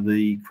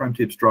 the Chrome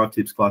tips, Drive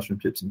tips, Classroom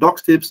tips, and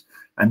Docs tips.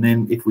 And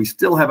then if we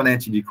still haven't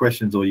answered your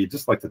questions, or you'd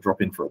just like to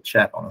drop in for a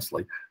chat,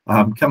 honestly,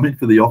 come in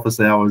for the office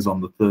hours on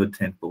the 3rd,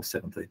 10th, or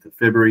 17th of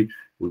February.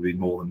 We'll be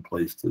more than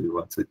pleased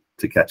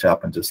to catch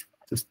up and just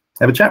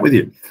have a chat with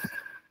you.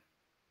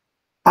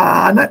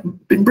 And that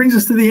brings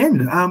us to the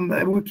end.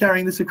 We're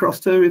carrying this across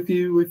too. If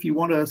you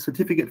want a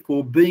certificate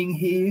for being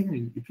here,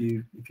 if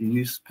you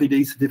use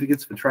PD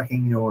certificates for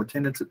tracking your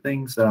attendance at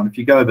things, if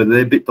you go over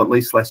there,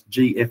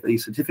 bit.ly/GFE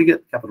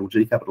certificate, capital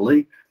G, capital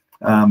E,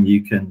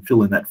 you can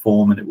fill in that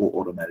form and it will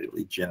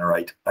automatically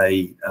generate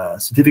a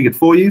certificate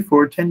for you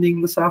for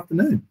attending this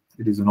afternoon.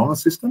 It is an honour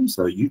system,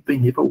 so you've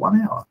been here for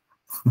 1 hour.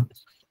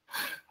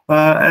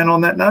 And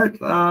on that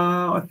note,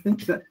 I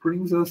think that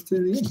brings us to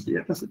the end. Yeah,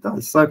 yes, it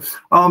does. So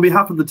on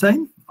behalf of the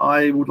team,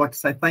 I would like to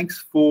say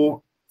thanks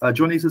for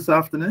joining us this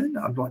afternoon.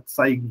 I'd like to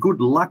say good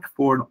luck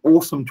for an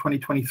awesome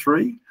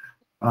 2023.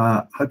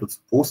 Hope it's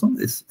awesome.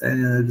 Is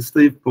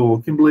Steve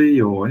or Kimberly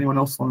or anyone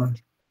else got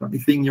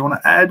anything you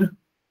want to add?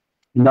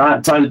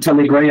 No,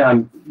 totally agree.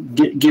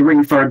 Get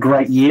ready for a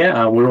great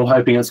year. We're all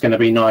hoping it's going to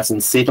be nice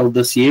and settled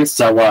this year.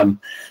 So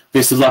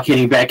best of luck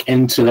heading back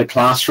into the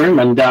classroom,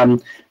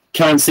 and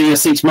come and see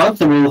us each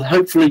month, and we'll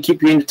hopefully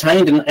keep you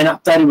entertained and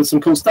updated with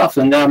some cool stuff.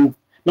 And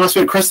nice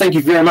work, Chris. Thank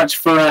you very much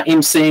for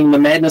emceeing the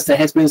madness that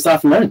has been this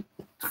afternoon.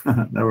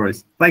 No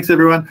worries. Thanks,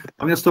 everyone.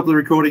 I'm going to stop the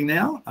recording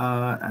now,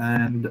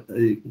 and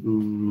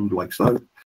like so.